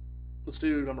 Let's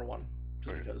do number 1,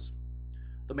 just because.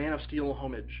 The Man of Steel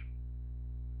homage.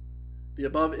 The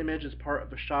above image is part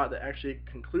of a shot that actually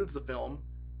concludes the film.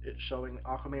 It's showing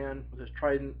Aquaman with his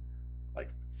trident, like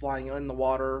flying in the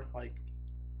water, like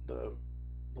the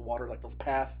water, like the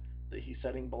path that he's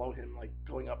setting below him, like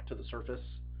going up to the surface.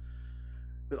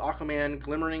 With Aquaman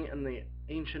glimmering in the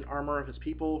ancient armor of his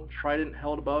people, trident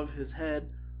held above his head,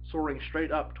 soaring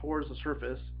straight up towards the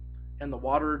surface, and the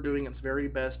water doing its very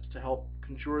best to help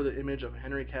conjure the image of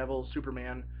Henry Cavill's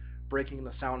Superman breaking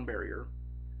the sound barrier.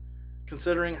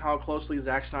 Considering how closely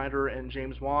Zack Snyder and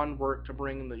James Wan worked to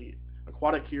bring the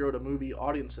aquatic hero to movie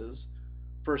audiences,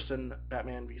 first in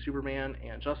Batman v Superman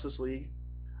and Justice League,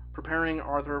 preparing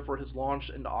Arthur for his launch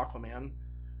into Aquaman,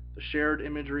 the shared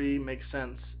imagery makes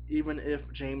sense, even if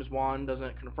James Wan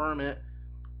doesn't confirm it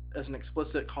as an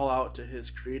explicit call-out to his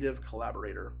creative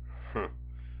collaborator.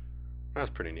 That's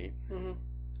pretty neat.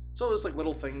 So there's like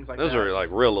little things like those that. are like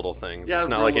real little things. Yeah, it's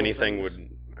not real like little anything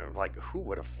things. like who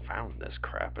would have found this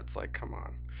crap? It's like, come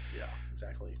on. Yeah,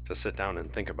 exactly. To sit down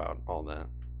and think about all that.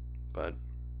 But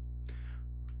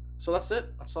so that's it.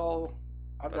 That's all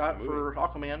I've got for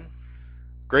Aquaman.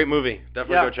 Great movie.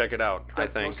 Definitely go check it out. I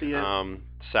think. See it.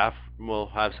 Saf will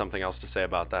have something else to say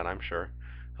about that, I'm sure.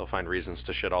 He'll find reasons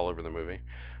to shit all over the movie.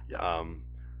 Yeah.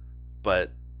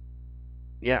 But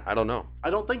yeah, I don't know. I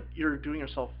don't think you're doing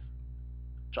yourself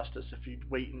justice if you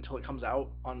wait until it comes out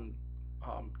on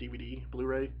DVD,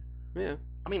 Blu-ray. Yeah.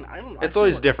 I mean, I don't know. It's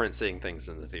always different seeing things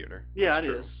in the theater. Yeah, it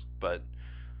is. But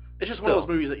it's just one of those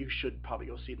movies that you should probably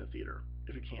go see in the theater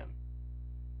if you can.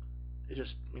 It's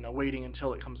just, waiting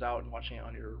until it comes out and watching it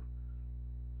on your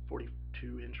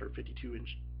 42-inch or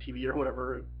 52-inch TV or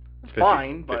whatever. It's 50,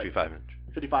 fine, but 55-inch.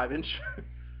 55-inch.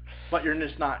 But you're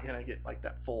just not gonna get like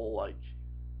that full like.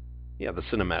 Yeah, the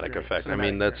cinematic effect. I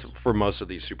mean, that's for most of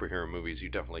these superhero movies. You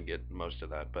definitely get most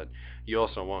of that, but you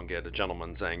also won't get a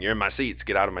gentleman saying, "You're in my seats.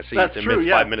 Get out of my seats." That's in true.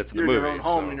 5 minutes of the movie. You're in your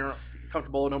own home and you're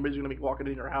comfortable. And nobody's gonna be walking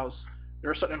in your house.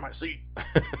 You're sitting in my seat.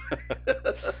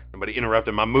 Nobody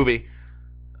interrupted my movie.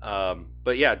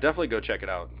 But yeah, definitely go check it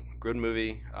out. Good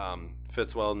movie.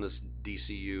 Fits well in this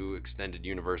DCU extended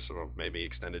universe, or maybe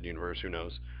extended universe. Who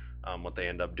knows? What they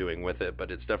end up doing with it,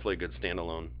 but it's definitely a good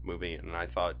standalone movie, and I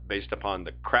thought, based upon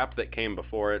the crap that came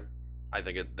before it, I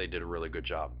think they did a really good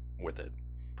job with it.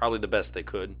 Probably the best they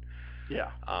could.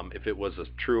 Yeah. If it was a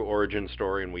true origin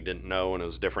story and we didn't know, and it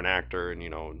was a different actor, and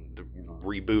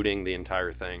rebooting the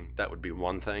entire thing, that would be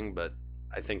one thing, but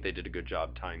I think they did a good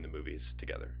job tying the movies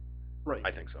together. Right.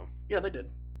 I think so. Yeah, they did.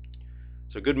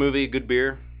 So good movie, good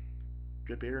beer.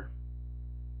 Good beer.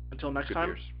 Until next good time.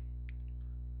 Beers.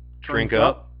 Drink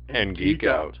up and geek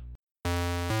out.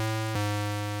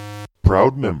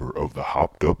 Proud member of the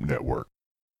Hopped Up Network.